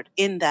comfort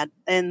in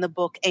the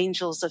book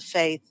Angels of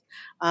Faith,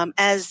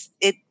 as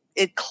it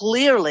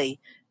clearly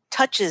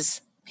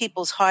touches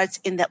people's hearts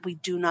in that we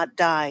do not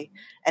die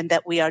and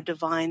that we are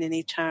divine and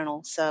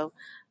eternal. So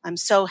I'm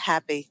so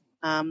happy.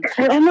 I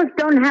almost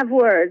don't have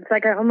words.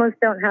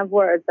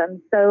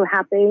 I'm so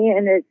happy,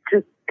 and it's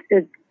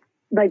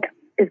like,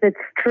 if it's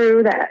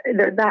true that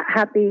they're that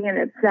happy,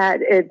 and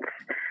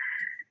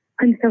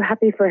I'm so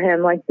happy for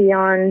him, like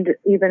beyond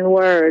even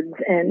words.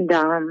 And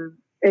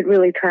it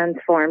really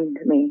transformed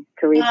me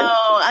to read this.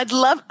 I'd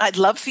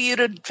love for you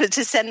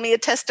to send me a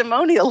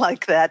testimonial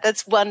like that.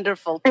 That's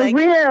wonderful. Thank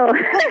you.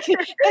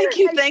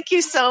 Thank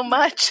you so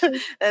much.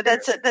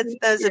 That's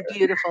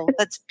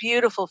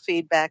beautiful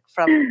feedback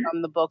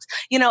from the books.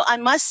 I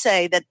must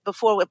say that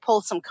before we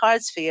pull some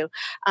cards for you,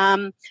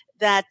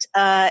 that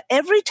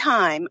every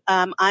time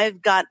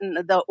I've gotten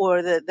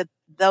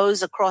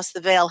those across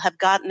the veil have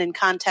gotten in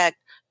contact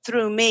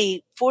through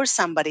me for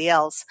somebody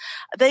else,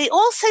 they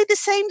all say the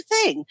same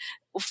thing.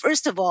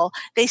 First of all,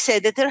 they say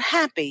that they're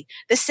happy.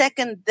 The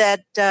second,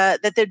 that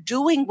they're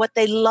doing what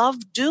they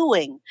love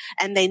doing,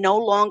 and they no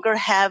longer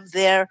have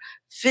their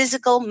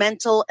physical,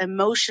 mental,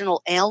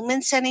 emotional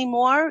ailments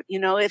anymore.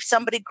 If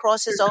somebody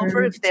crosses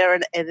over, if they're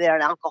an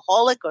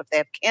alcoholic, or if they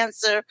have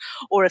cancer,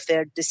 or if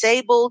they're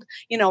disabled,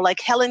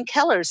 like Helen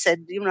Keller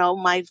said,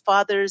 my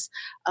father's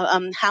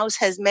house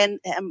has many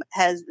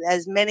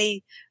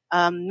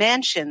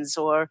mansions,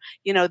 or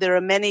there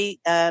are many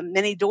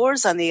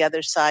doors on the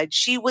other side.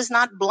 She was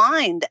not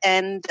blind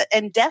and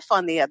deaf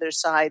on the other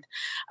side.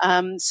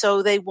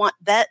 So they want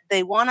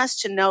us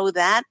to know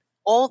that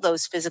all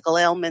those physical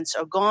ailments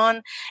are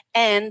gone,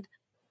 and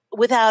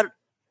without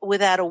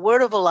a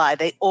word of a lie,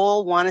 they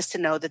all want us to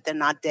know that they're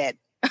not dead.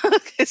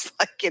 It's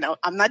like,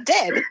 I'm not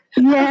dead.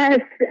 Yes.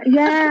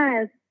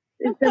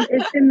 It's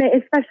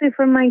especially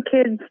for my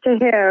kids to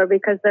hear,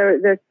 because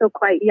they're still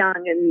quite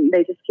young, and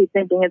they just keep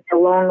thinking it's a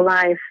long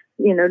life,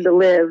 to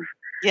live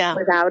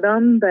without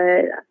them.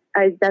 But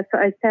that's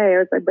what I say. I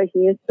was like, but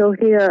he is still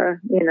here,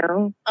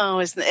 Oh,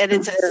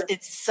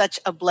 it's such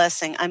a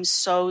blessing. I'm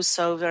so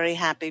very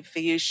happy for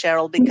you,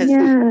 Cheryl, because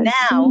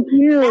now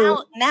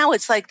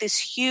it's like this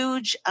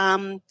huge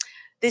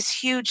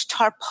this huge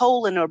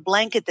tarpaulin or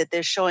blanket that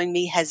they're showing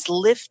me has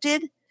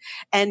lifted,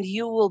 and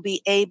you will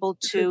be able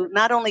to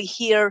not only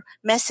hear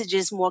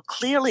messages more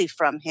clearly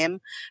from him,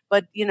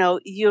 but your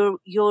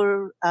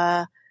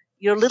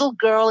little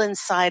girl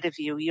inside of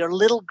you, your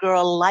little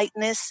girl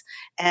lightness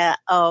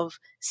of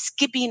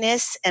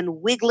skippiness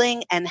and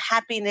wiggling and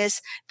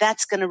happiness,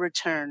 that's going to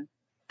return.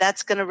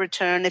 That's going to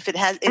return. If it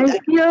has, I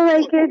feel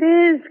like it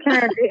is,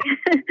 Candy.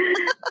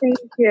 Thank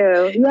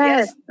you.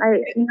 Yes,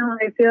 I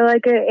feel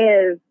like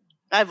it is.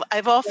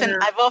 I've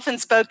often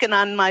spoken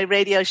on my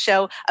radio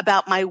show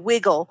about my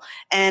wiggle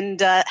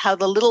and how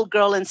the little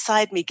girl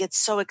inside me gets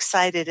so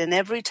excited, and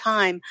every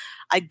time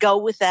I go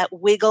with that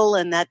wiggle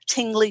and that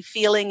tingly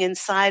feeling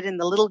inside, and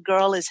the little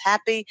girl is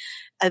happy,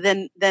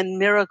 then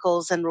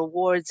miracles and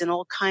rewards and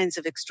all kinds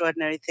of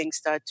extraordinary things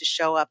start to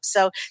show up.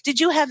 So, did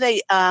you have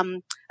a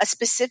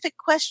specific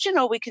question,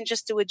 or we can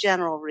just do a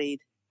general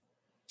read?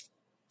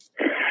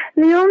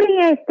 The only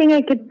thing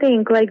I could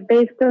think, like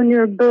based on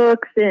your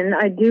books, and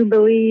I do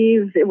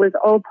believe it was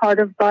all part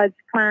of God's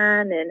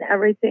plan and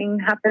everything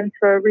happens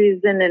for a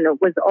reason and it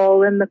was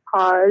all in the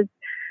cause.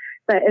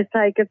 But it's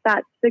like, if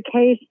that's the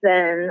case,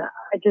 then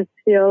I just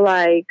feel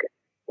like,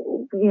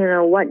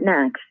 what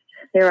next?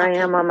 Here I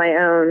am on my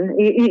own,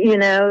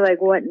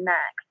 like what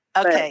next?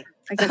 Okay.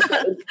 But I guess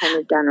that is kind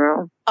of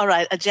general. All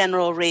right, a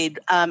general read.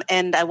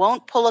 And I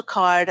won't pull a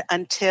card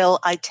until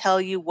I tell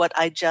you what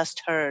I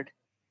just heard.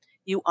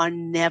 You are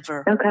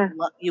never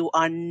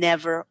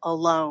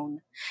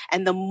alone.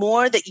 And the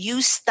more that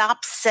you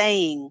stop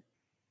saying,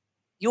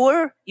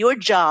 your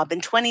job in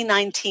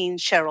 2019,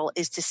 Cheryl,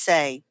 is to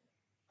say,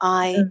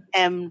 I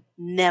am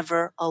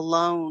never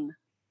alone.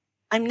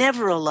 I'm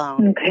never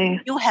alone. Okay.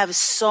 You have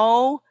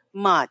so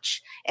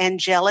much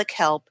angelic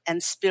help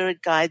and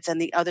spirit guides on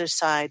the other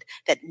side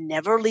that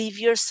never leave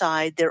your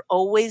side. They're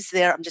always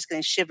there. I'm just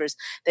getting shivers.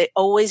 They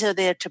always are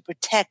there to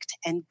protect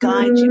and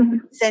guide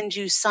you, send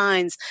you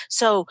signs.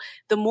 So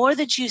the more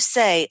that you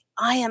say,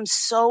 I am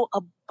so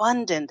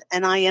abundant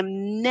and I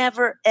am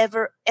never,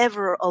 ever,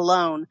 ever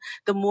alone,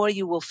 the more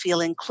you will feel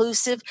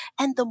inclusive,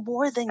 and the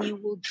more then you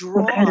will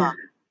draw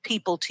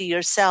people to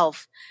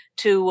yourself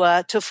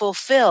to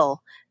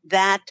fulfill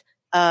that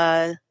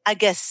I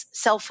guess,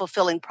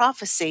 self-fulfilling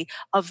prophecy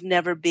of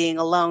never being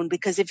alone.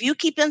 Because if you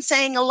keep on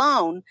saying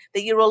alone,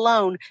 that you're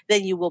alone,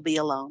 then you will be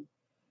alone.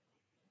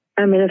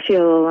 I'm going to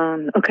feel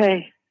alone.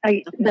 Okay.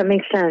 That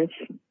makes sense.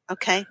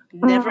 Okay.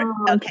 Never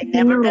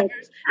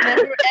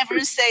ever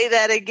say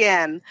that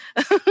again.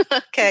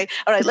 Okay.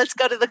 All right. Let's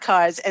go to the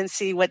cards and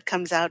see what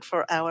comes out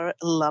for our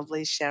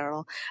lovely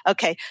Cheryl.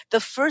 Okay. The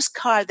first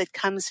card that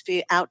comes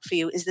out for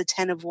you is the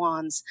 10 of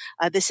Wands.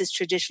 This is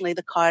traditionally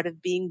the card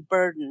of being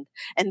burdened.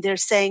 And they're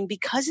saying,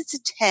 because it's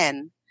a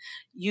 10,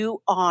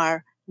 you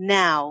are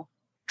now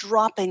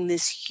dropping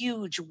this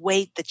huge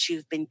weight that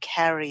you've been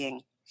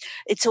carrying.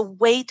 It's a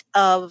weight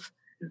of,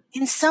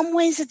 in some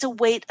ways, it's a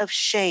weight of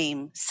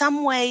shame.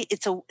 Some way,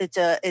 it's a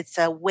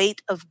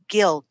weight of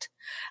guilt,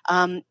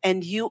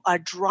 and you are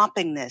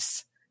dropping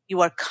this.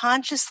 You are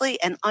consciously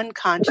and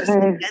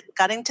unconsciously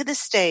getting to the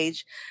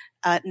stage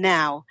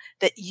now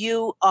that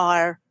you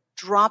are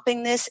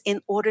dropping this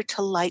in order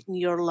to lighten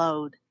your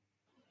load.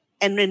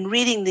 And in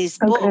reading these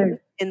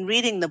books, in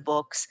reading the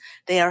books,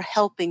 they are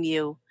helping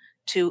you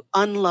to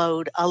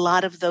unload a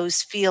lot of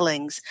those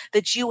feelings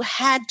that you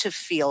had to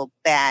feel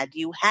bad.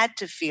 You had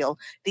to feel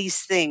these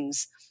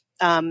things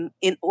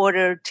in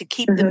order to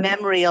keep the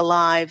memory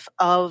alive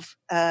of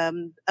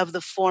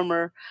the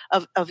former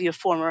of your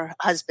former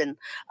husband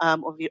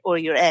or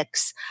your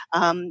ex.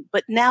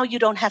 But now you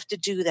don't have to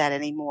do that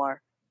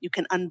anymore. You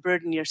can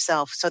unburden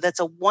yourself. So that's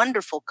a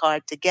wonderful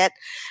card to get.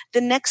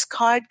 The next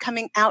card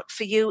coming out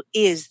for you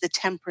is the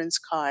Temperance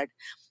card.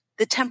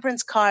 The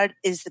Temperance card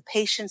is the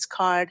Patience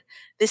card.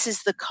 This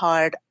is the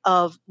card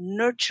of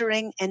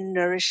nurturing and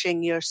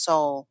nourishing your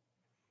soul.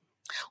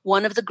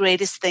 One of the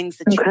greatest things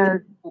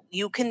that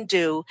you can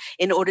do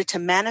in order to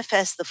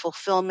manifest the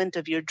fulfillment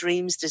of your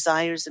dreams,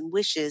 desires, and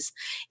wishes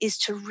is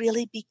to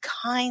really be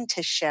kind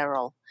to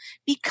Cheryl.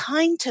 Be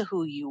kind to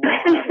who you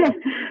are.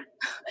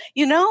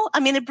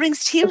 It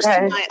brings tears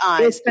to my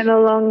eyes. It's been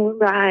a long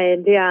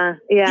ride. Yeah.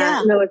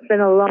 No, it's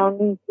been a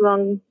long,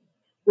 long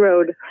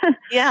road.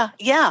 Yeah.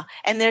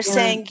 And they're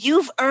saying,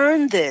 you've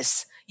earned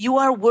this. You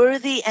are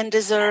worthy and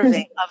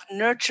deserving of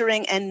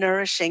nurturing and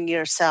nourishing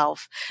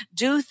yourself.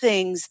 Do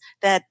things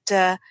that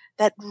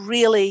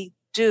really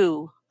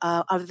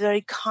are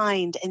very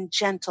kind and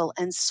gentle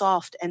and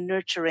soft and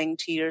nurturing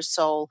to your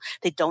soul.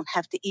 They don't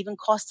have to even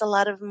cost a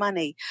lot of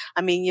money.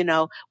 I mean,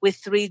 with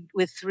three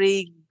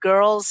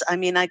girls, I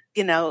mean, I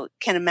can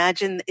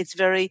imagine it's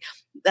very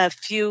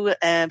few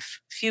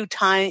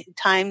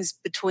times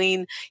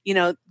between,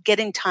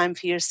 getting time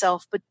for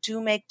yourself, but do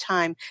make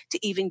time to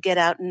even get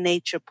out in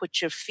nature, put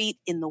your feet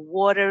in the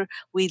water.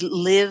 We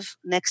live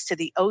next to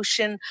the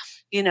ocean,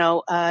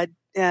 bury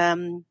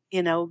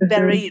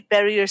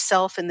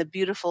yourself in the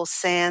beautiful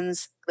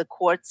sands, the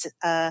quartz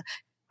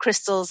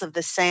crystals of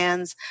the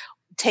sands.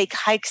 take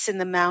hikes in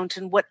the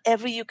mountain.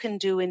 Whatever you can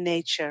do in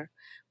nature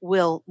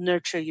will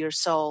nurture your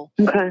soul.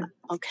 Okay.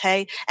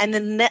 Okay. And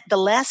the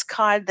last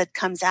card that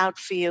comes out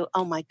for you,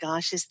 oh my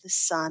gosh, is the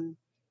sun.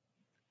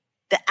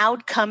 The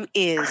outcome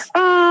is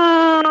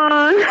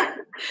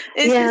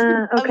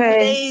yeah,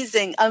 okay.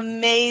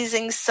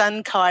 amazing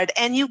sun card.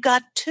 And you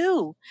got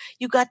two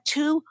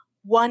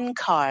 1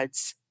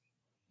 cards.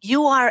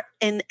 You are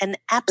in an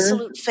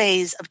absolute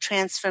phase of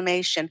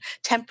transformation.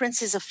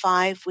 Temperance is a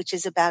 5, which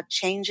is about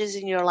changes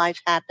in your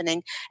life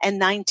happening. And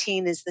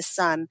 19 is the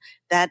sun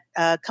that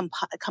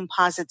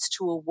composites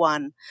to a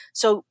 1.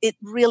 So it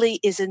really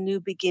is a new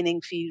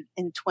beginning for you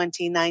in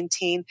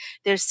 2019.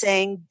 They're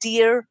saying,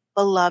 dear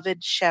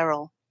beloved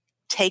Cheryl,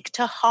 take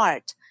to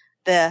heart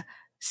the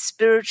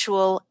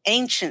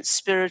ancient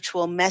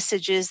spiritual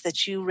messages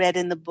that you read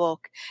in the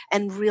book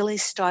and really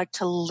start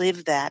to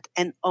live that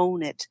and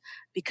own it,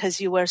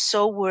 because you are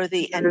so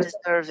worthy and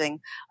deserving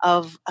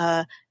of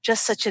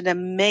just such an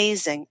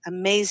amazing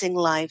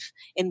life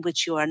in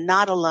which you are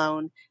not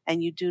alone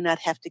and you do not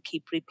have to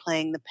keep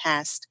replaying the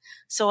past.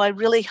 So I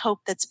really hope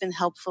that's been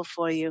helpful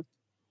for you.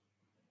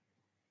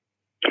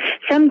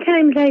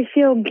 Sometimes I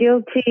feel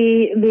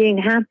guilty being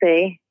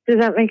happy. Does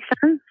that make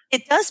sense?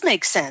 It does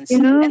make sense. You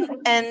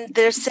know? And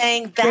they're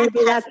saying that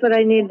maybe that's what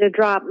I need to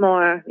drop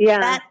more.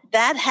 Yeah.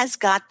 That has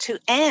got to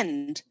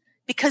end,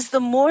 because the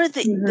more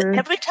that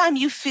every time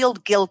you feel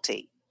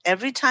guilty,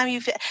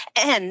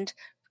 and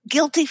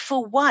guilty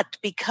for what?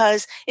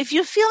 Because if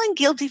you're feeling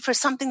guilty for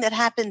something that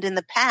happened in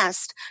the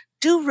past,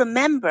 do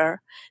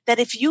remember that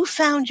if you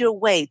found your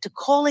way to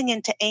calling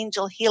into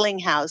Angel Healing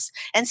House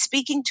and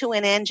speaking to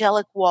an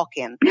angelic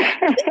walk-in,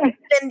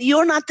 then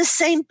you're not the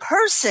same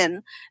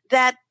person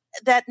that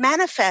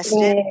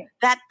manifested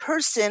that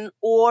person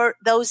or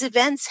those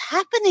events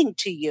happening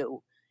to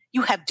you.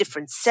 You have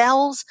different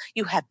cells.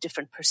 You have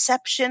different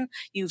perception.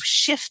 You've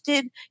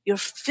shifted. You're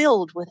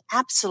filled with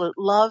absolute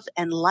love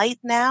and light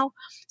now.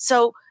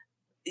 So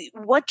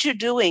what you're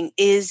doing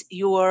is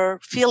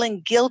you're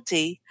feeling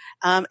guilty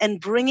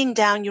and bringing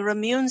down your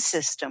immune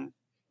system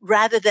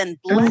rather than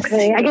blessing.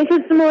 Okay, I guess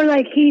it's more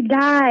like he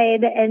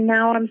died and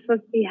now I'm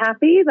supposed to be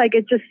happy. Like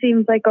it just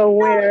seems like a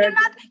weird. No,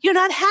 you're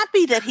not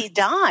happy that he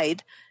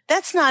died.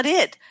 That's not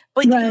it.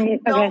 But you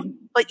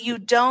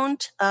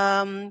don't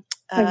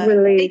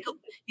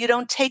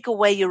take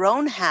away your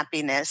own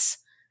happiness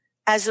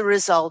as a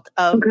result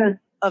of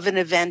an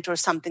event or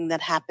something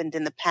that happened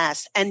in the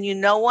past. And you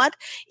know what?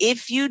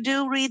 If you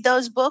do read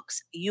those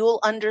books, you'll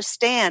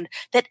understand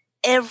that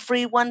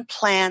everyone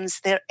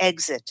plans their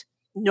exit.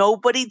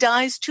 Nobody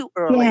dies too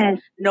early. Yes.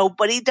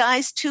 Nobody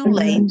dies too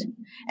late.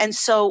 And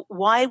so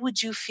why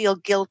would you feel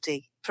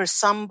guilty for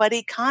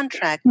somebody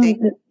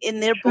contracting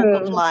in their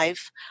book of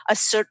life a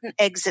certain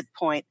exit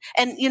point?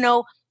 And,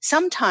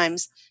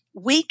 sometimes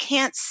we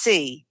can't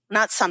see,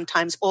 not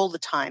sometimes, all the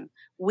time,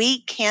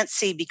 we can't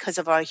see because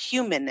of our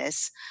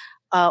humanness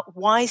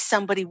why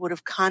somebody would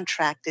have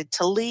contracted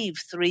to leave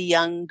 3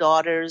 young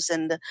daughters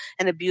and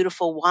a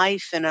beautiful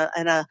wife and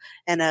a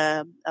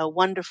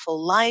wonderful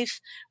life.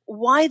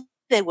 Why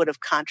they would have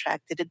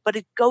contracted it, but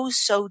it goes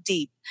so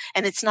deep.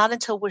 And it's not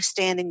until we're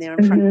standing there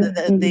in front of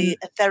the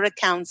etheric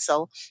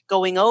council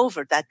going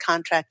over that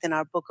contract in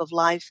our book of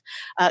life,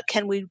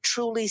 can we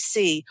truly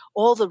see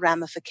all the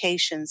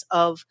ramifications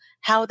of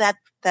how that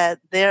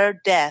their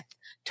death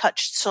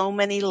touched so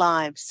many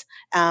lives.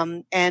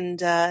 And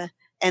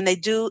they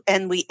do,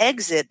 and we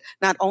exit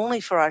not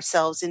only for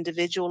ourselves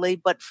individually,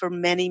 but for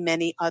many,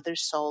 many other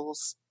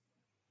souls.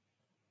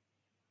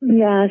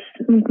 Yes.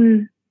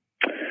 Mm-hmm.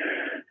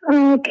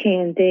 Oh,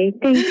 Candy,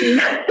 thank you.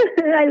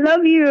 I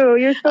love you.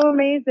 You're so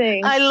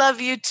amazing. I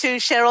love you too,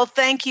 Cheryl.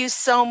 Thank you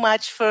so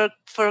much for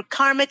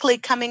karmically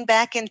coming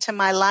back into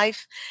my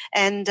life,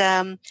 and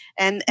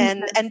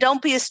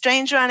don't be a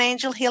stranger on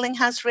Angel Healing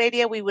House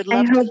Radio. We would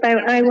love.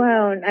 I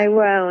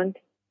won't.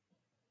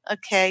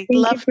 Okay.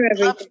 Thank you for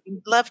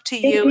love to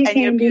you and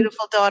Candy. Your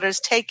beautiful daughters.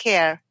 Take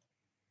care.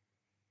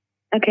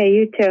 Okay,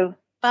 you too.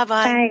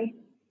 Bye-bye. Bye.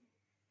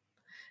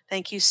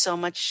 Thank you so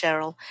much,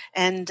 Cheryl.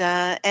 And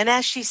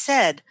as she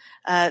said,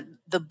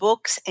 the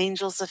books,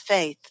 Angels of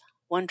Faith,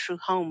 One True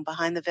Home,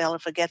 Behind the Veil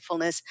of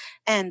Forgetfulness,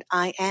 and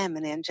I Am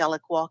an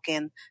Angelic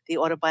Walk-In, the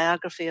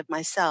autobiography of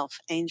myself,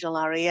 Angel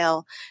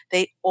Ariel,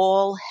 they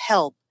all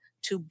help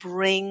to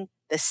bring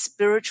the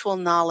spiritual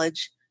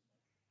knowledge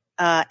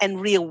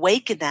and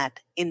reawaken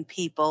that in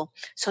people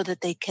so that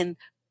they can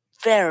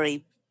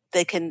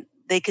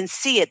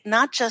see it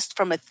not just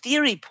from a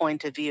theory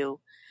point of view,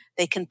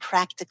 they can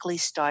practically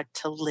start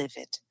to live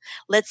it.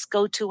 Let's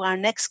go to our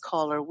next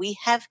caller. We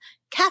have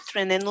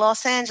Catherine in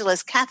Los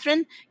Angeles.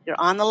 Catherine, you're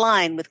on the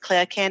line with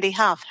Claire Candy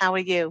Hough. How are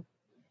you?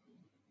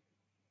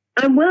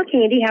 I'm well,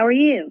 Candy. How are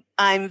you?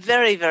 I'm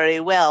very, very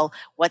well.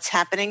 What's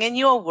happening in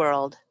your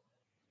world?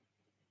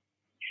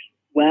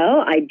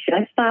 Well, I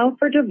just filed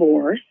for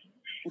divorce.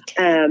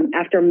 Okay.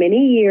 After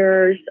many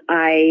years,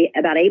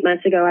 about 8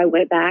 months ago, I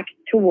went back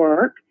to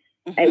work.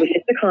 Mm-hmm. It was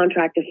just a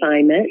contract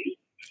assignment.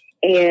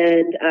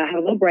 and had a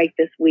little break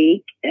this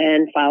week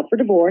and filed for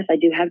divorce. I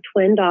do have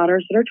twin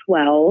daughters that are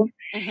 12.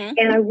 Mm-hmm.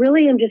 And I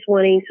really am just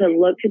wanting to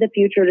look to the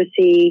future to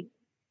see,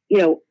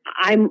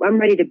 I'm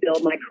ready to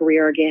build my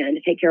career again,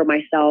 to take care of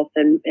myself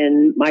and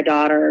my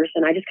daughters.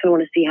 And I just kind of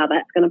want to see how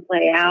that's going to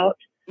play out.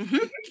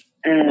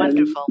 Mm-hmm.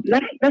 Wonderful.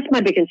 That's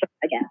my big concern,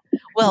 I guess.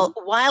 Well,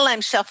 while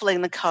I'm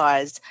shuffling the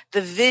cards,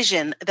 the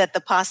vision that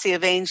the Posse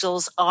of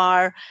Angels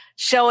are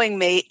showing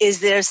me is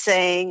they're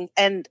saying,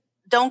 and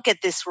don't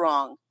get this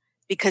wrong,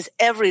 because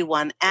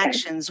everyone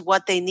actions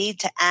what they need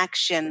to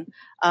action,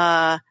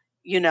 when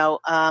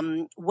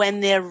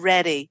they're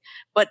ready.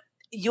 But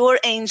your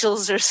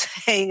angels are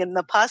saying, and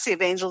the Posse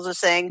of Angels are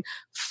saying,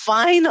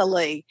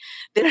 finally,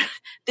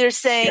 they're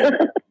saying,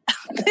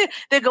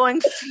 they're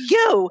going,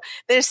 phew.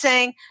 They're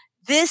saying,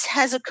 this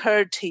has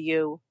occurred to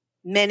you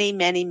many,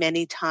 many,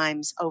 many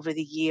times over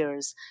the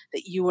years,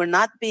 that you were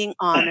not being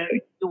honored,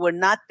 you were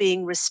not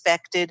being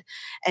respected,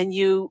 and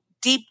you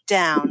deep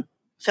down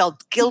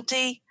felt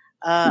guilty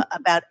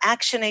about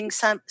actioning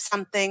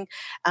something,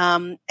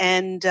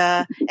 and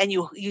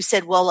you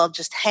said, well, I'll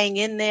just hang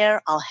in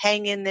there, I'll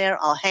hang in there,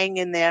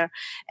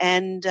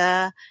 and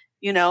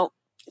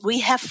we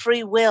have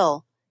free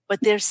will, but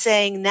they're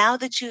saying, now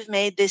that you've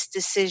made this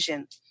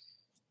decision,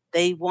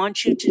 they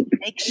want you to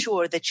make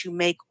sure that you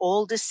make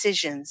all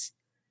decisions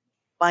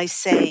by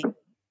saying,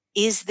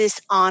 is this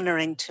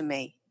honoring to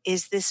me?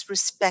 Is this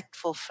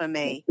respectful for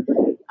me?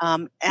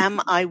 Am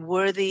I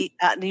worthy?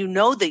 You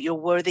know that you're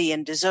worthy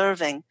and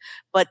deserving,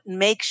 but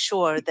make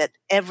sure that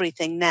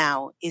everything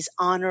now is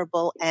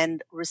honorable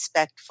and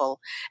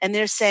respectful. And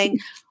they're saying,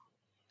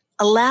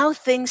 allow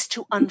things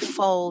to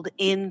unfold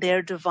in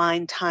their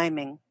divine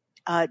timing.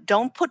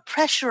 Don't put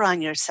pressure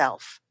on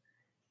yourself.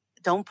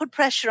 Don't put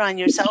pressure on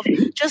yourself.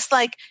 Just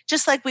like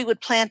we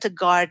would plant a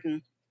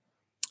garden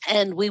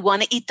and we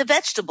want to eat the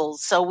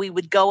vegetables. So we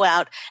would go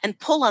out and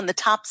pull on the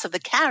tops of the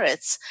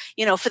carrots,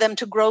 for them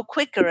to grow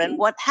quicker. And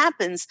what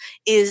happens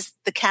is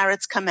the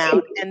carrots come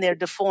out and they're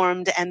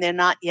deformed and they're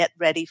not yet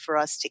ready for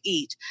us to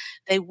eat.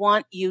 They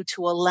want you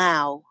to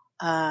allow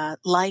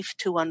life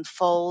to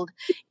unfold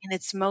in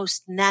its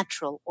most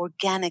natural,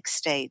 organic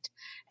state.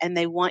 And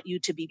they want you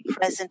to be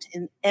present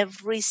in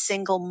every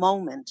single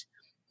moment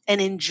and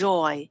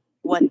enjoy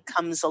what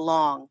comes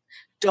along.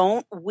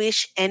 Don't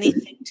wish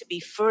anything to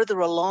be further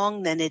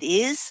along than it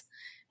is,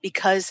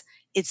 because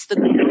it's the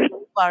growth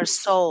of our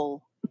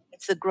soul.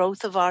 It's the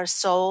growth of our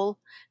soul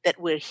that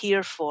we're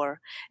here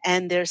for.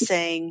 And they're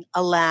saying,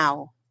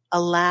 allow,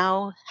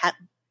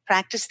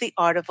 practice the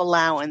art of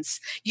allowance.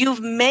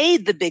 You've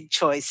made the big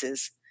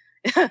choices.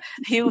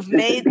 You've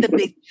made the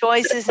big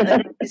choices and the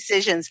big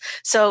decisions.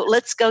 So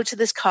let's go to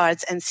this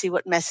cards and see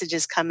what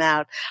messages come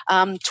out.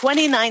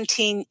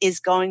 2019 is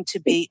going to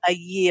be a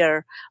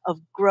year of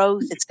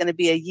growth. It's going to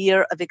be a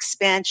year of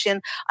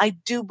expansion. I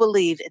do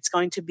believe it's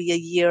going to be a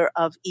year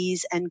of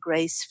ease and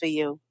grace for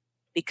you,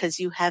 because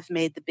you have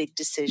made the big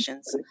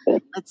decisions.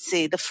 Let's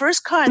see. The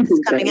first card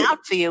that's coming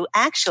out for you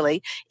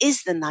actually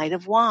is the Knight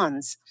of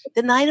Wands.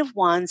 The Knight of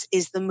Wands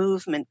is the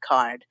movement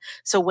card.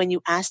 So when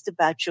you asked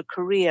about your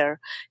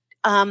career,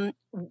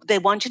 they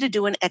want you to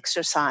do an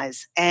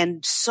exercise.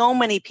 And so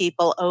many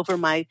people over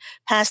my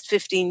past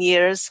 15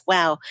 years,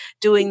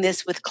 doing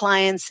this with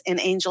clients in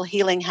Angel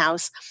Healing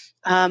House,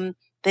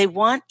 they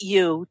want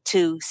you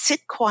to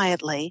sit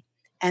quietly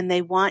and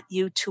they want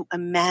you to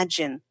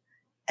imagine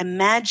and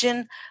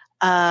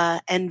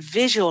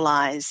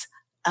visualize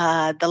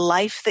the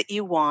life that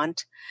you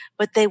want,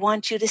 but they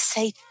want you to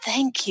say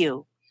thank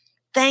you.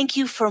 Thank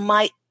you for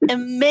my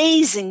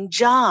amazing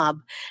job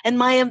and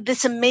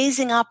this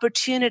amazing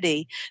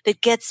opportunity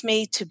that gets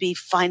me to be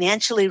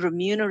financially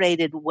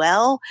remunerated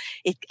well.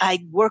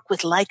 I work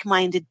with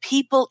like-minded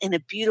people in a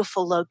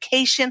beautiful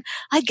location.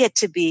 I get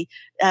to be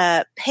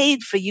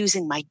paid for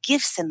using my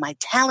gifts and my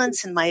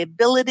talents and my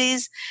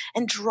abilities,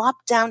 and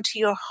drop down to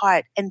your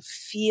heart and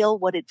feel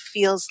what it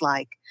feels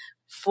like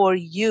for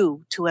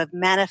you to have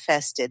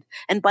manifested.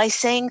 And by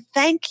saying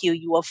thank you,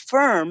 you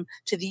affirm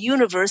to the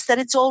universe that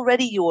it's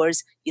already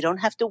yours. You don't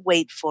have to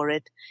wait for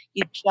it.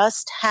 You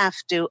just have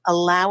to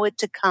allow it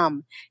to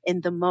come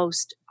in the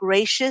most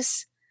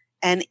gracious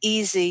and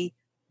easy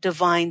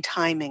divine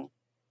timing.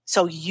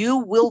 So you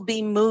will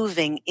be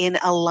moving in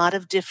a lot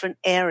of different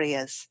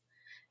areas,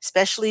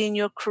 especially in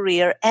your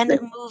career, and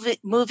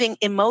moving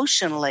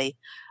emotionally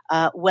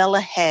well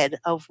ahead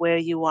of where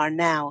you are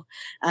now.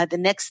 The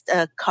next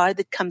card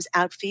that comes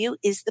out for you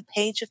is the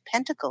Page of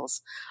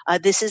Pentacles.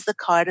 This is the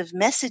card of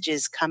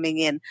messages coming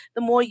in.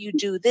 The more you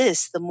do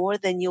this, the more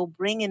then you'll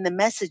bring in the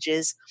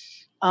messages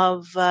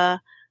of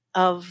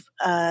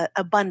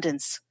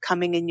abundance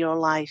coming in your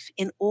life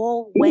in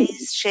all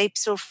ways,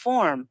 shapes, or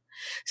form.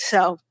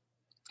 So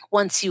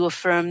once you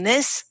affirm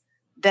this,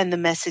 then the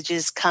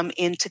messages come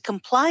in to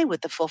comply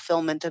with the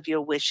fulfillment of your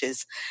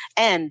wishes.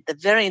 And the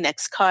very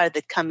next card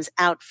that comes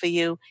out for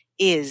you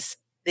is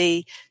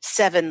the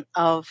Seven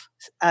of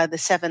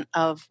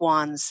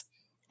Wands.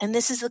 And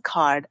this is the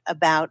card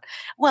about,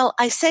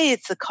 I say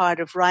it's the card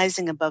of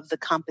rising above the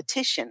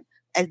competition,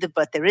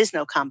 but there is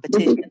no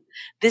competition.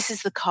 This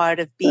is the card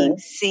of being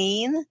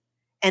seen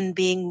and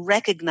being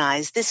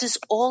recognized. This is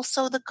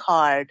also the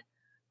card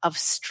of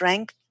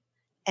strength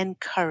and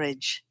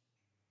courage.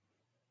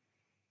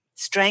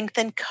 Strength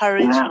and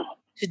courage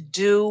to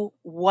do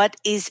what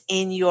is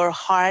in your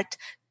heart.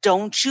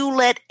 Don't you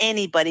let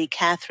anybody,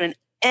 Catherine,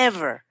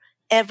 ever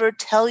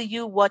tell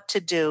you what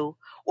to do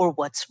or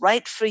what's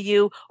right for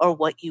you or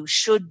what you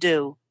should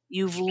do.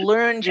 You've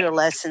learned your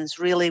lessons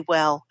really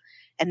well.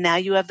 And now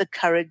you have the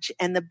courage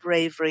and the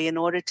bravery in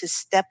order to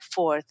step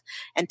forth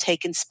and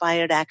take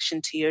inspired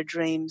action to your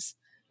dreams.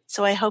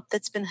 So I hope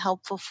that's been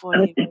helpful for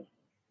you.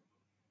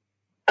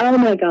 Oh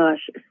my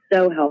gosh,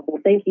 so helpful.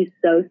 Thank you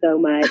so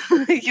much.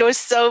 You're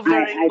so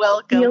very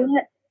welcome.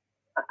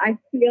 I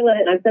feel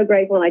it. I'm so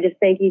grateful. I just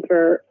thank you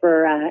for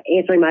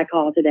answering my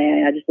call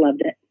today. I just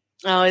loved it.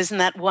 Oh, isn't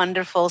that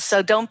wonderful?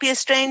 So don't be a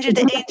stranger to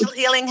Angel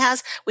Healing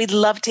House. We'd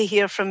love to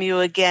hear from you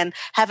again.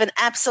 Have an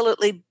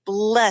absolutely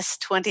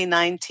blessed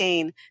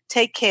 2019.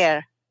 Take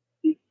care.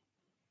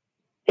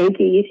 Thank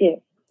you. You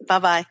too.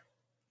 Bye-bye.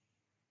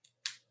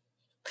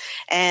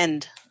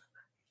 And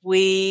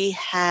we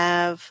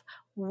have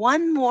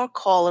one more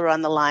caller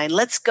on the line.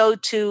 Let's go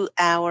to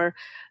our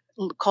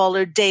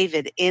caller,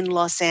 David, in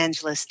Los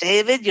Angeles.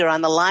 David, you're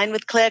on the line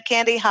with Claire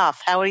Candy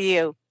Hough. How are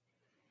you?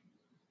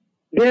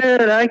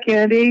 Good. Hi,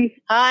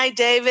 Candy. Hi,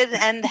 David.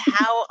 And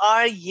how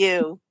are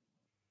you?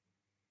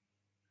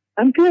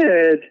 I'm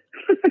good.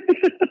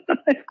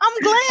 I'm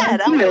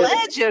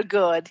glad you're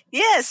good.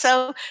 Yeah.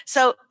 So,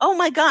 oh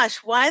my gosh,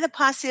 why the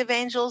Posse of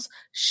Angels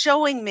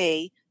showing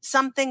me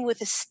something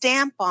with a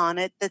stamp on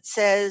it that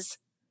says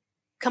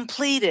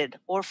completed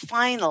or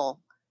finalized,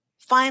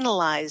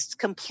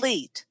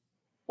 complete.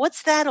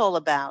 What's that all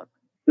about?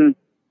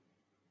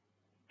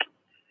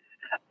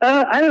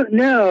 I don't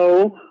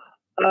know.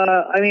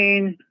 I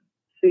mean,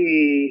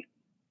 see.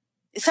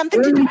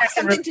 Something to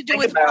do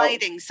with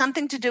writing.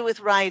 Something to do with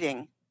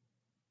writing.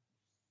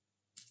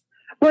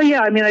 Well,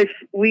 yeah. I mean,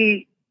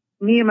 me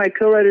and my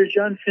co-writer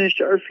John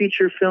finished our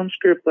feature film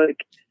script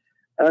like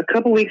a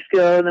couple weeks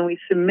ago, and then we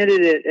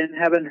submitted it and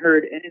haven't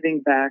heard anything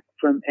back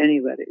from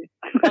anybody.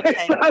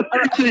 Okay.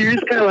 So you're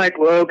just kind of like,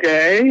 well,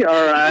 okay,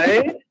 all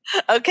right.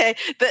 Okay,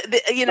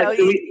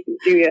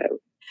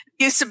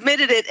 you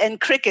submitted it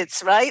and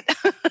crickets, right?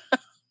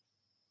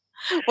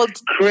 Well,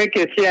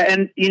 crickets, yeah.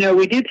 And,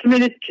 we did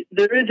submit it.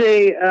 There is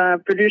a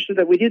producer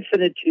that we did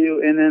send it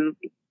to. And then,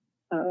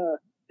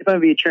 if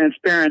I'm being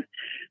transparent,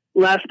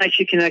 last night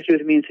she connected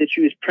with me and said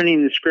she was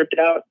printing the script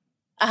out.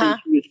 Uh-huh. And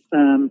she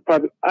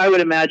was, I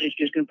would imagine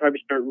she's going to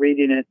probably start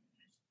reading it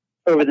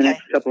over the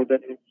next couple of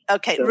days.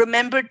 Okay. So.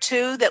 Remember,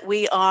 too, that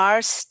we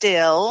are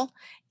still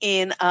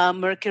in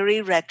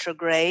Mercury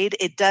retrograde.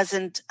 It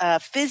doesn't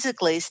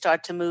physically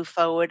start to move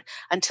forward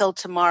until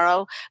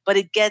tomorrow, but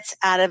it gets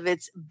out of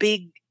its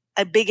big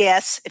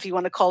ass, if you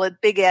want to call it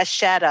big ass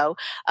shadow,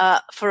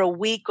 for a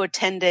week or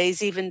 10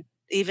 days, even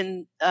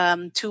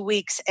 2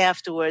 weeks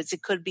afterwards.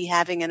 It could be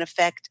having an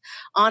effect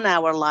on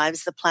our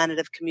lives, the planet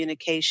of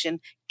communication,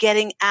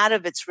 getting out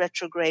of its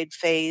retrograde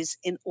phase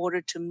in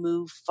order to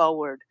move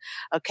forward.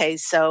 Okay,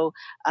 so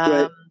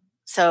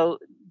so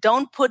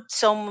don't put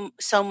so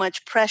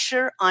much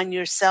pressure on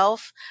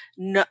yourself.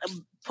 No,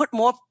 put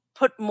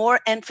more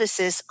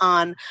emphasis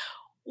on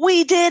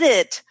we did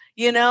it.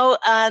 We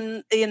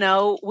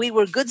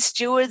were good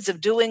stewards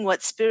of doing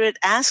what Spirit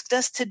asked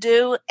us to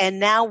do, and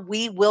now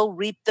we will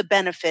reap the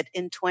benefit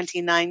in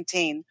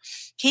 2019.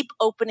 Keep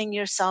opening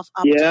yourself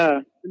up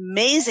to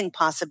amazing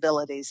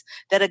possibilities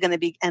that are going to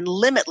be, and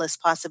limitless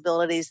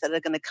possibilities that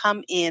are going to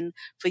come in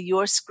for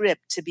your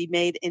script to be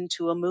made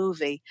into a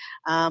movie.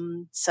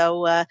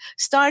 So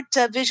start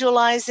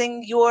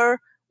visualizing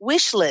your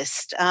wish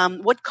list.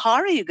 What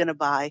car are you going to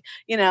buy?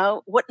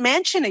 What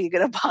mansion are you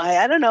going to buy?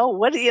 I don't know.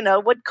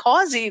 What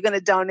cause are you going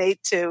to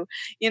donate to?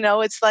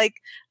 It's like,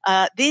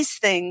 these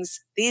things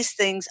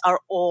are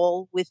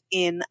all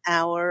within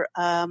our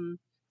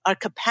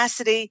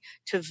capacity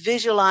to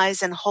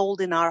visualize and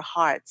hold in our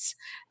hearts.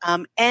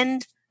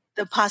 And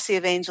the Posse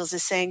of Angels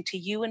is saying to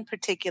you in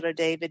particular,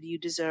 David, you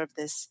deserve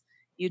this.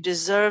 You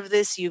deserve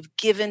this. You've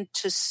given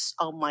to,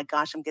 oh my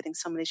gosh, I'm getting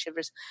so many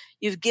shivers.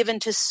 You've given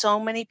to so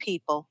many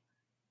people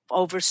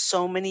over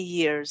so many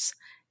years,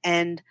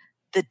 and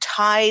the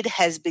tide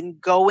has been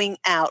going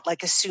out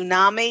like a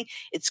tsunami.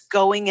 It's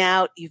going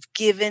out. You've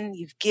given.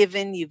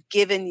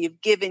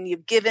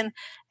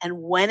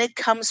 And when it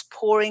comes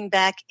pouring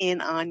back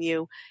in on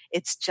you,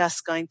 it's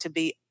just going to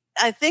be,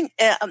 I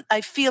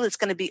feel it's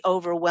going to be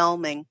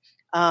overwhelming.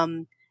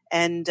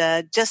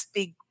 Just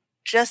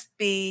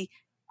be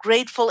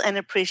grateful and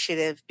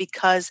appreciative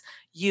because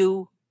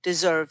you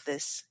deserve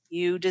this.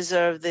 You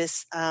deserve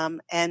this,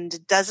 and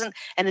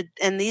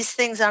these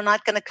things are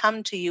not going to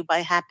come to you by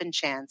happen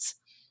chance,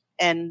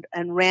 and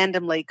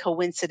randomly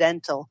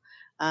coincidental.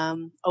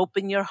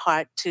 Open your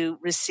heart to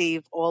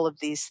receive all of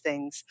these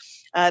things.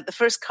 The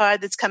first card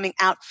that's coming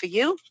out for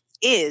you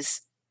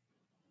is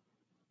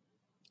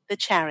the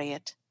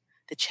Chariot.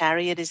 The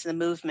Chariot is the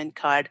movement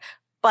card.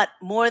 But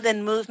more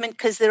than movement,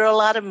 because there are a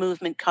lot of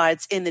movement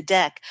cards in the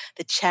deck,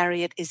 the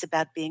Chariot is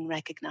about being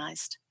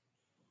recognized.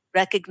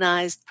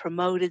 Recognized,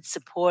 promoted,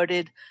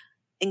 supported,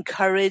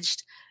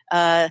 encouraged,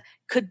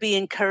 could be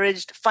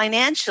encouraged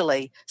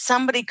financially.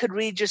 Somebody could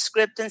read your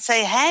script and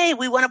say, hey,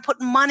 we want to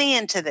put money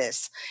into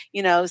this.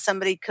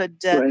 Somebody could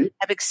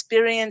have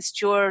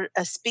experienced your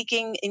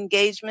speaking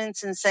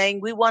engagements and saying,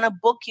 we want to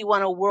book you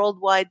on a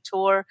worldwide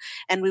tour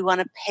and we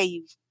want to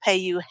pay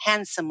you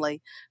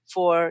handsomely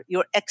for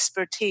your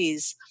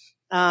expertise.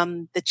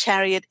 The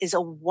Chariot is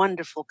a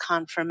wonderful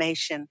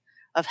confirmation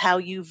of how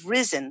you've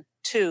risen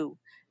to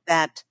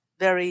that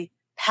very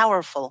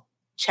powerful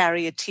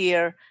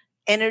charioteer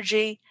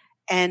energy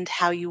and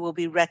how you will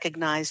be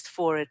recognized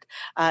for it.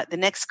 The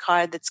next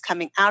card that's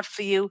coming out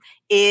for you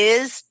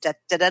is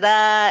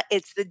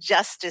it's the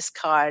Justice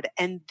card.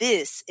 And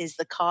this is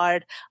the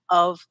card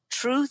of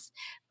truth.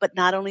 But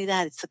not only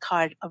that, it's the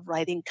card of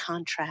writing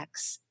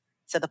contracts.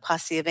 So the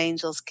Posse of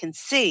Angels can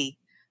see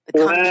the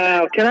contract.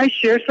 Wow. Can I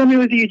share something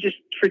with you just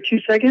for 2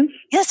 seconds?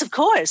 Yes, of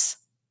course.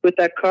 With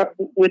that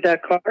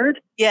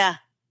card? Yeah.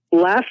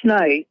 Last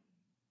night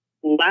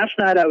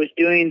I was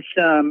doing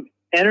some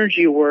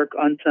energy work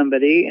on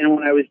somebody, and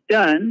when I was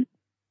done,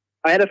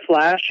 I had a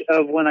flash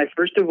of when I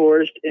first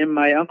divorced, and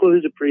my uncle,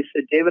 who's a priest,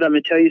 said, David, I'm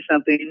going to tell you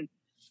something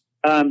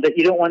that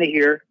you don't want to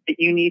hear, that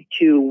you need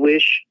to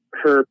wish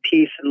her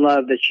peace and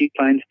love, that she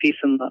finds peace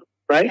and love,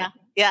 right?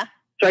 Yeah.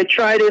 So I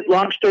tried it.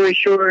 Long story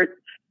short,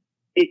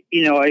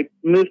 I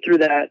moved through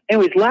that.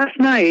 Anyways, last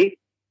night,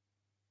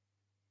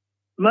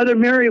 Mother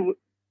Mary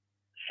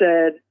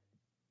said,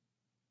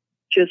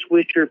 just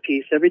wish her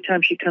peace. Every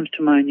time she comes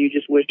to mind, you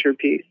just wish her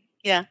peace.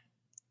 Yeah.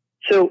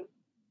 So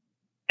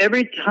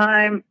every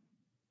time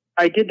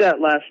I did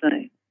that last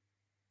night,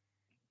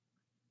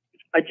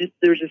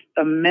 there's this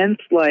immense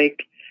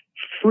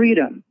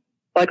freedom.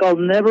 I'll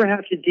never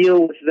have to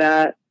deal with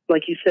that,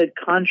 like you said,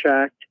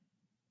 contract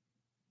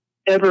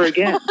ever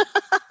again.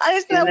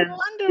 Isn't that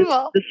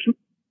wonderful?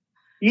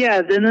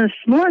 Then this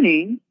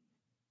morning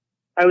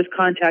I was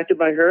contacted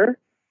by her.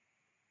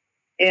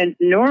 And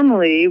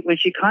normally when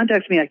she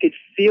contacts me, I could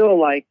feels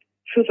like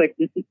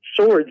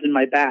swords in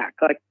my back,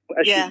 as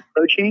she's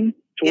approaching.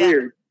 It's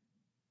weird.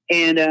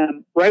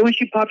 And right when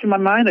she popped in my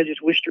mind, I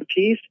just wished her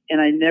peace,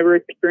 and I never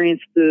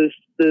experienced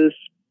those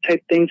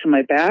type things in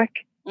my back.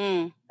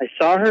 I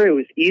saw her. It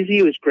was easy.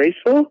 It was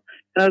graceful.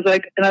 And I was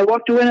like, and I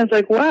walked away and I was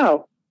like,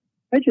 wow,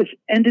 I just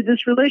ended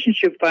this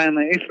relationship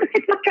finally.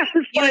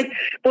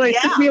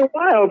 It took me a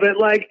while, but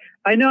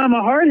I know I'm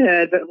a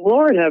hardhead, but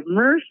Lord have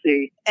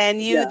mercy. And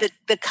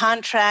the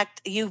contract,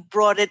 you've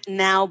brought it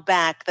now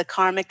back, the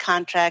karmic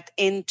contract,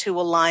 into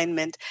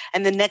alignment.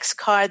 And the next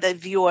card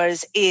of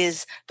yours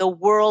is the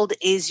world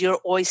is your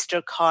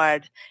oyster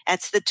card.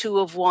 That's the Two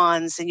of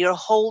Wands. And you're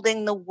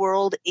holding the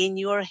world in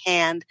your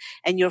hand,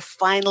 and you're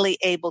finally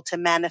able to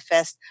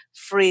manifest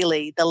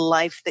freely the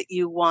life that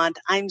you want.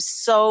 I'm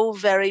so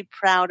very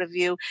proud of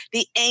you.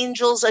 The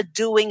angels are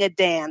doing a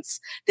dance.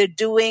 They're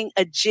doing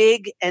a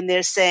jig, and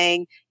they're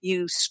saying,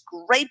 you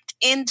scraped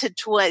into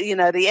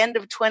the end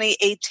of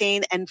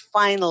 2018, and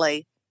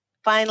finally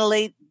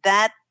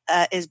that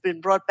has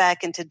been brought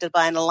back into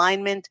divine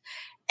alignment.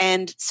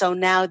 And so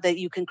now that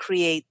you can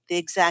create the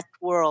exact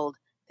world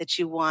that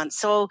you want.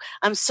 So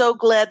I'm so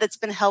glad that's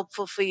been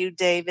helpful for you,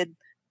 David.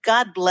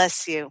 God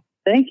bless you.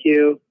 Thank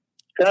you.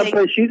 God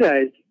bless you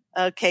guys.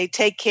 Okay,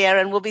 take care,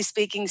 and we'll be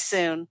speaking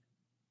soon.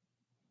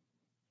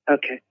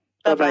 Okay.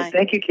 Bye-bye.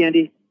 Thank you,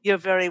 Candy. You're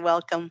very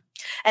welcome.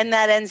 And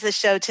that ends the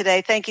show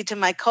today. Thank you to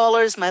my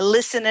callers, my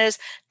listeners.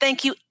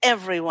 Thank you,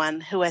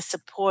 everyone who has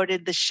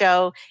supported the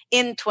show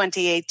in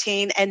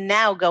 2018 and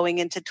now going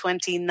into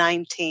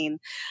 2019.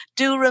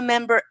 Do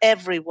remember,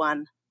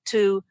 everyone,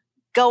 to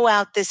go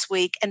out this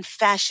week and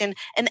fashion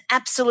an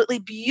absolutely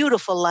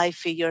beautiful life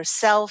for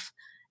yourself.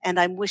 And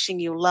I'm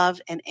wishing you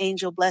love and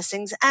angel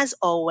blessings as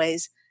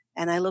always.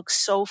 And I look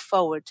so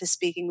forward to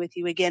speaking with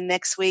you again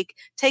next week.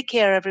 Take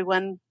care,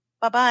 everyone.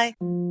 Bye-bye.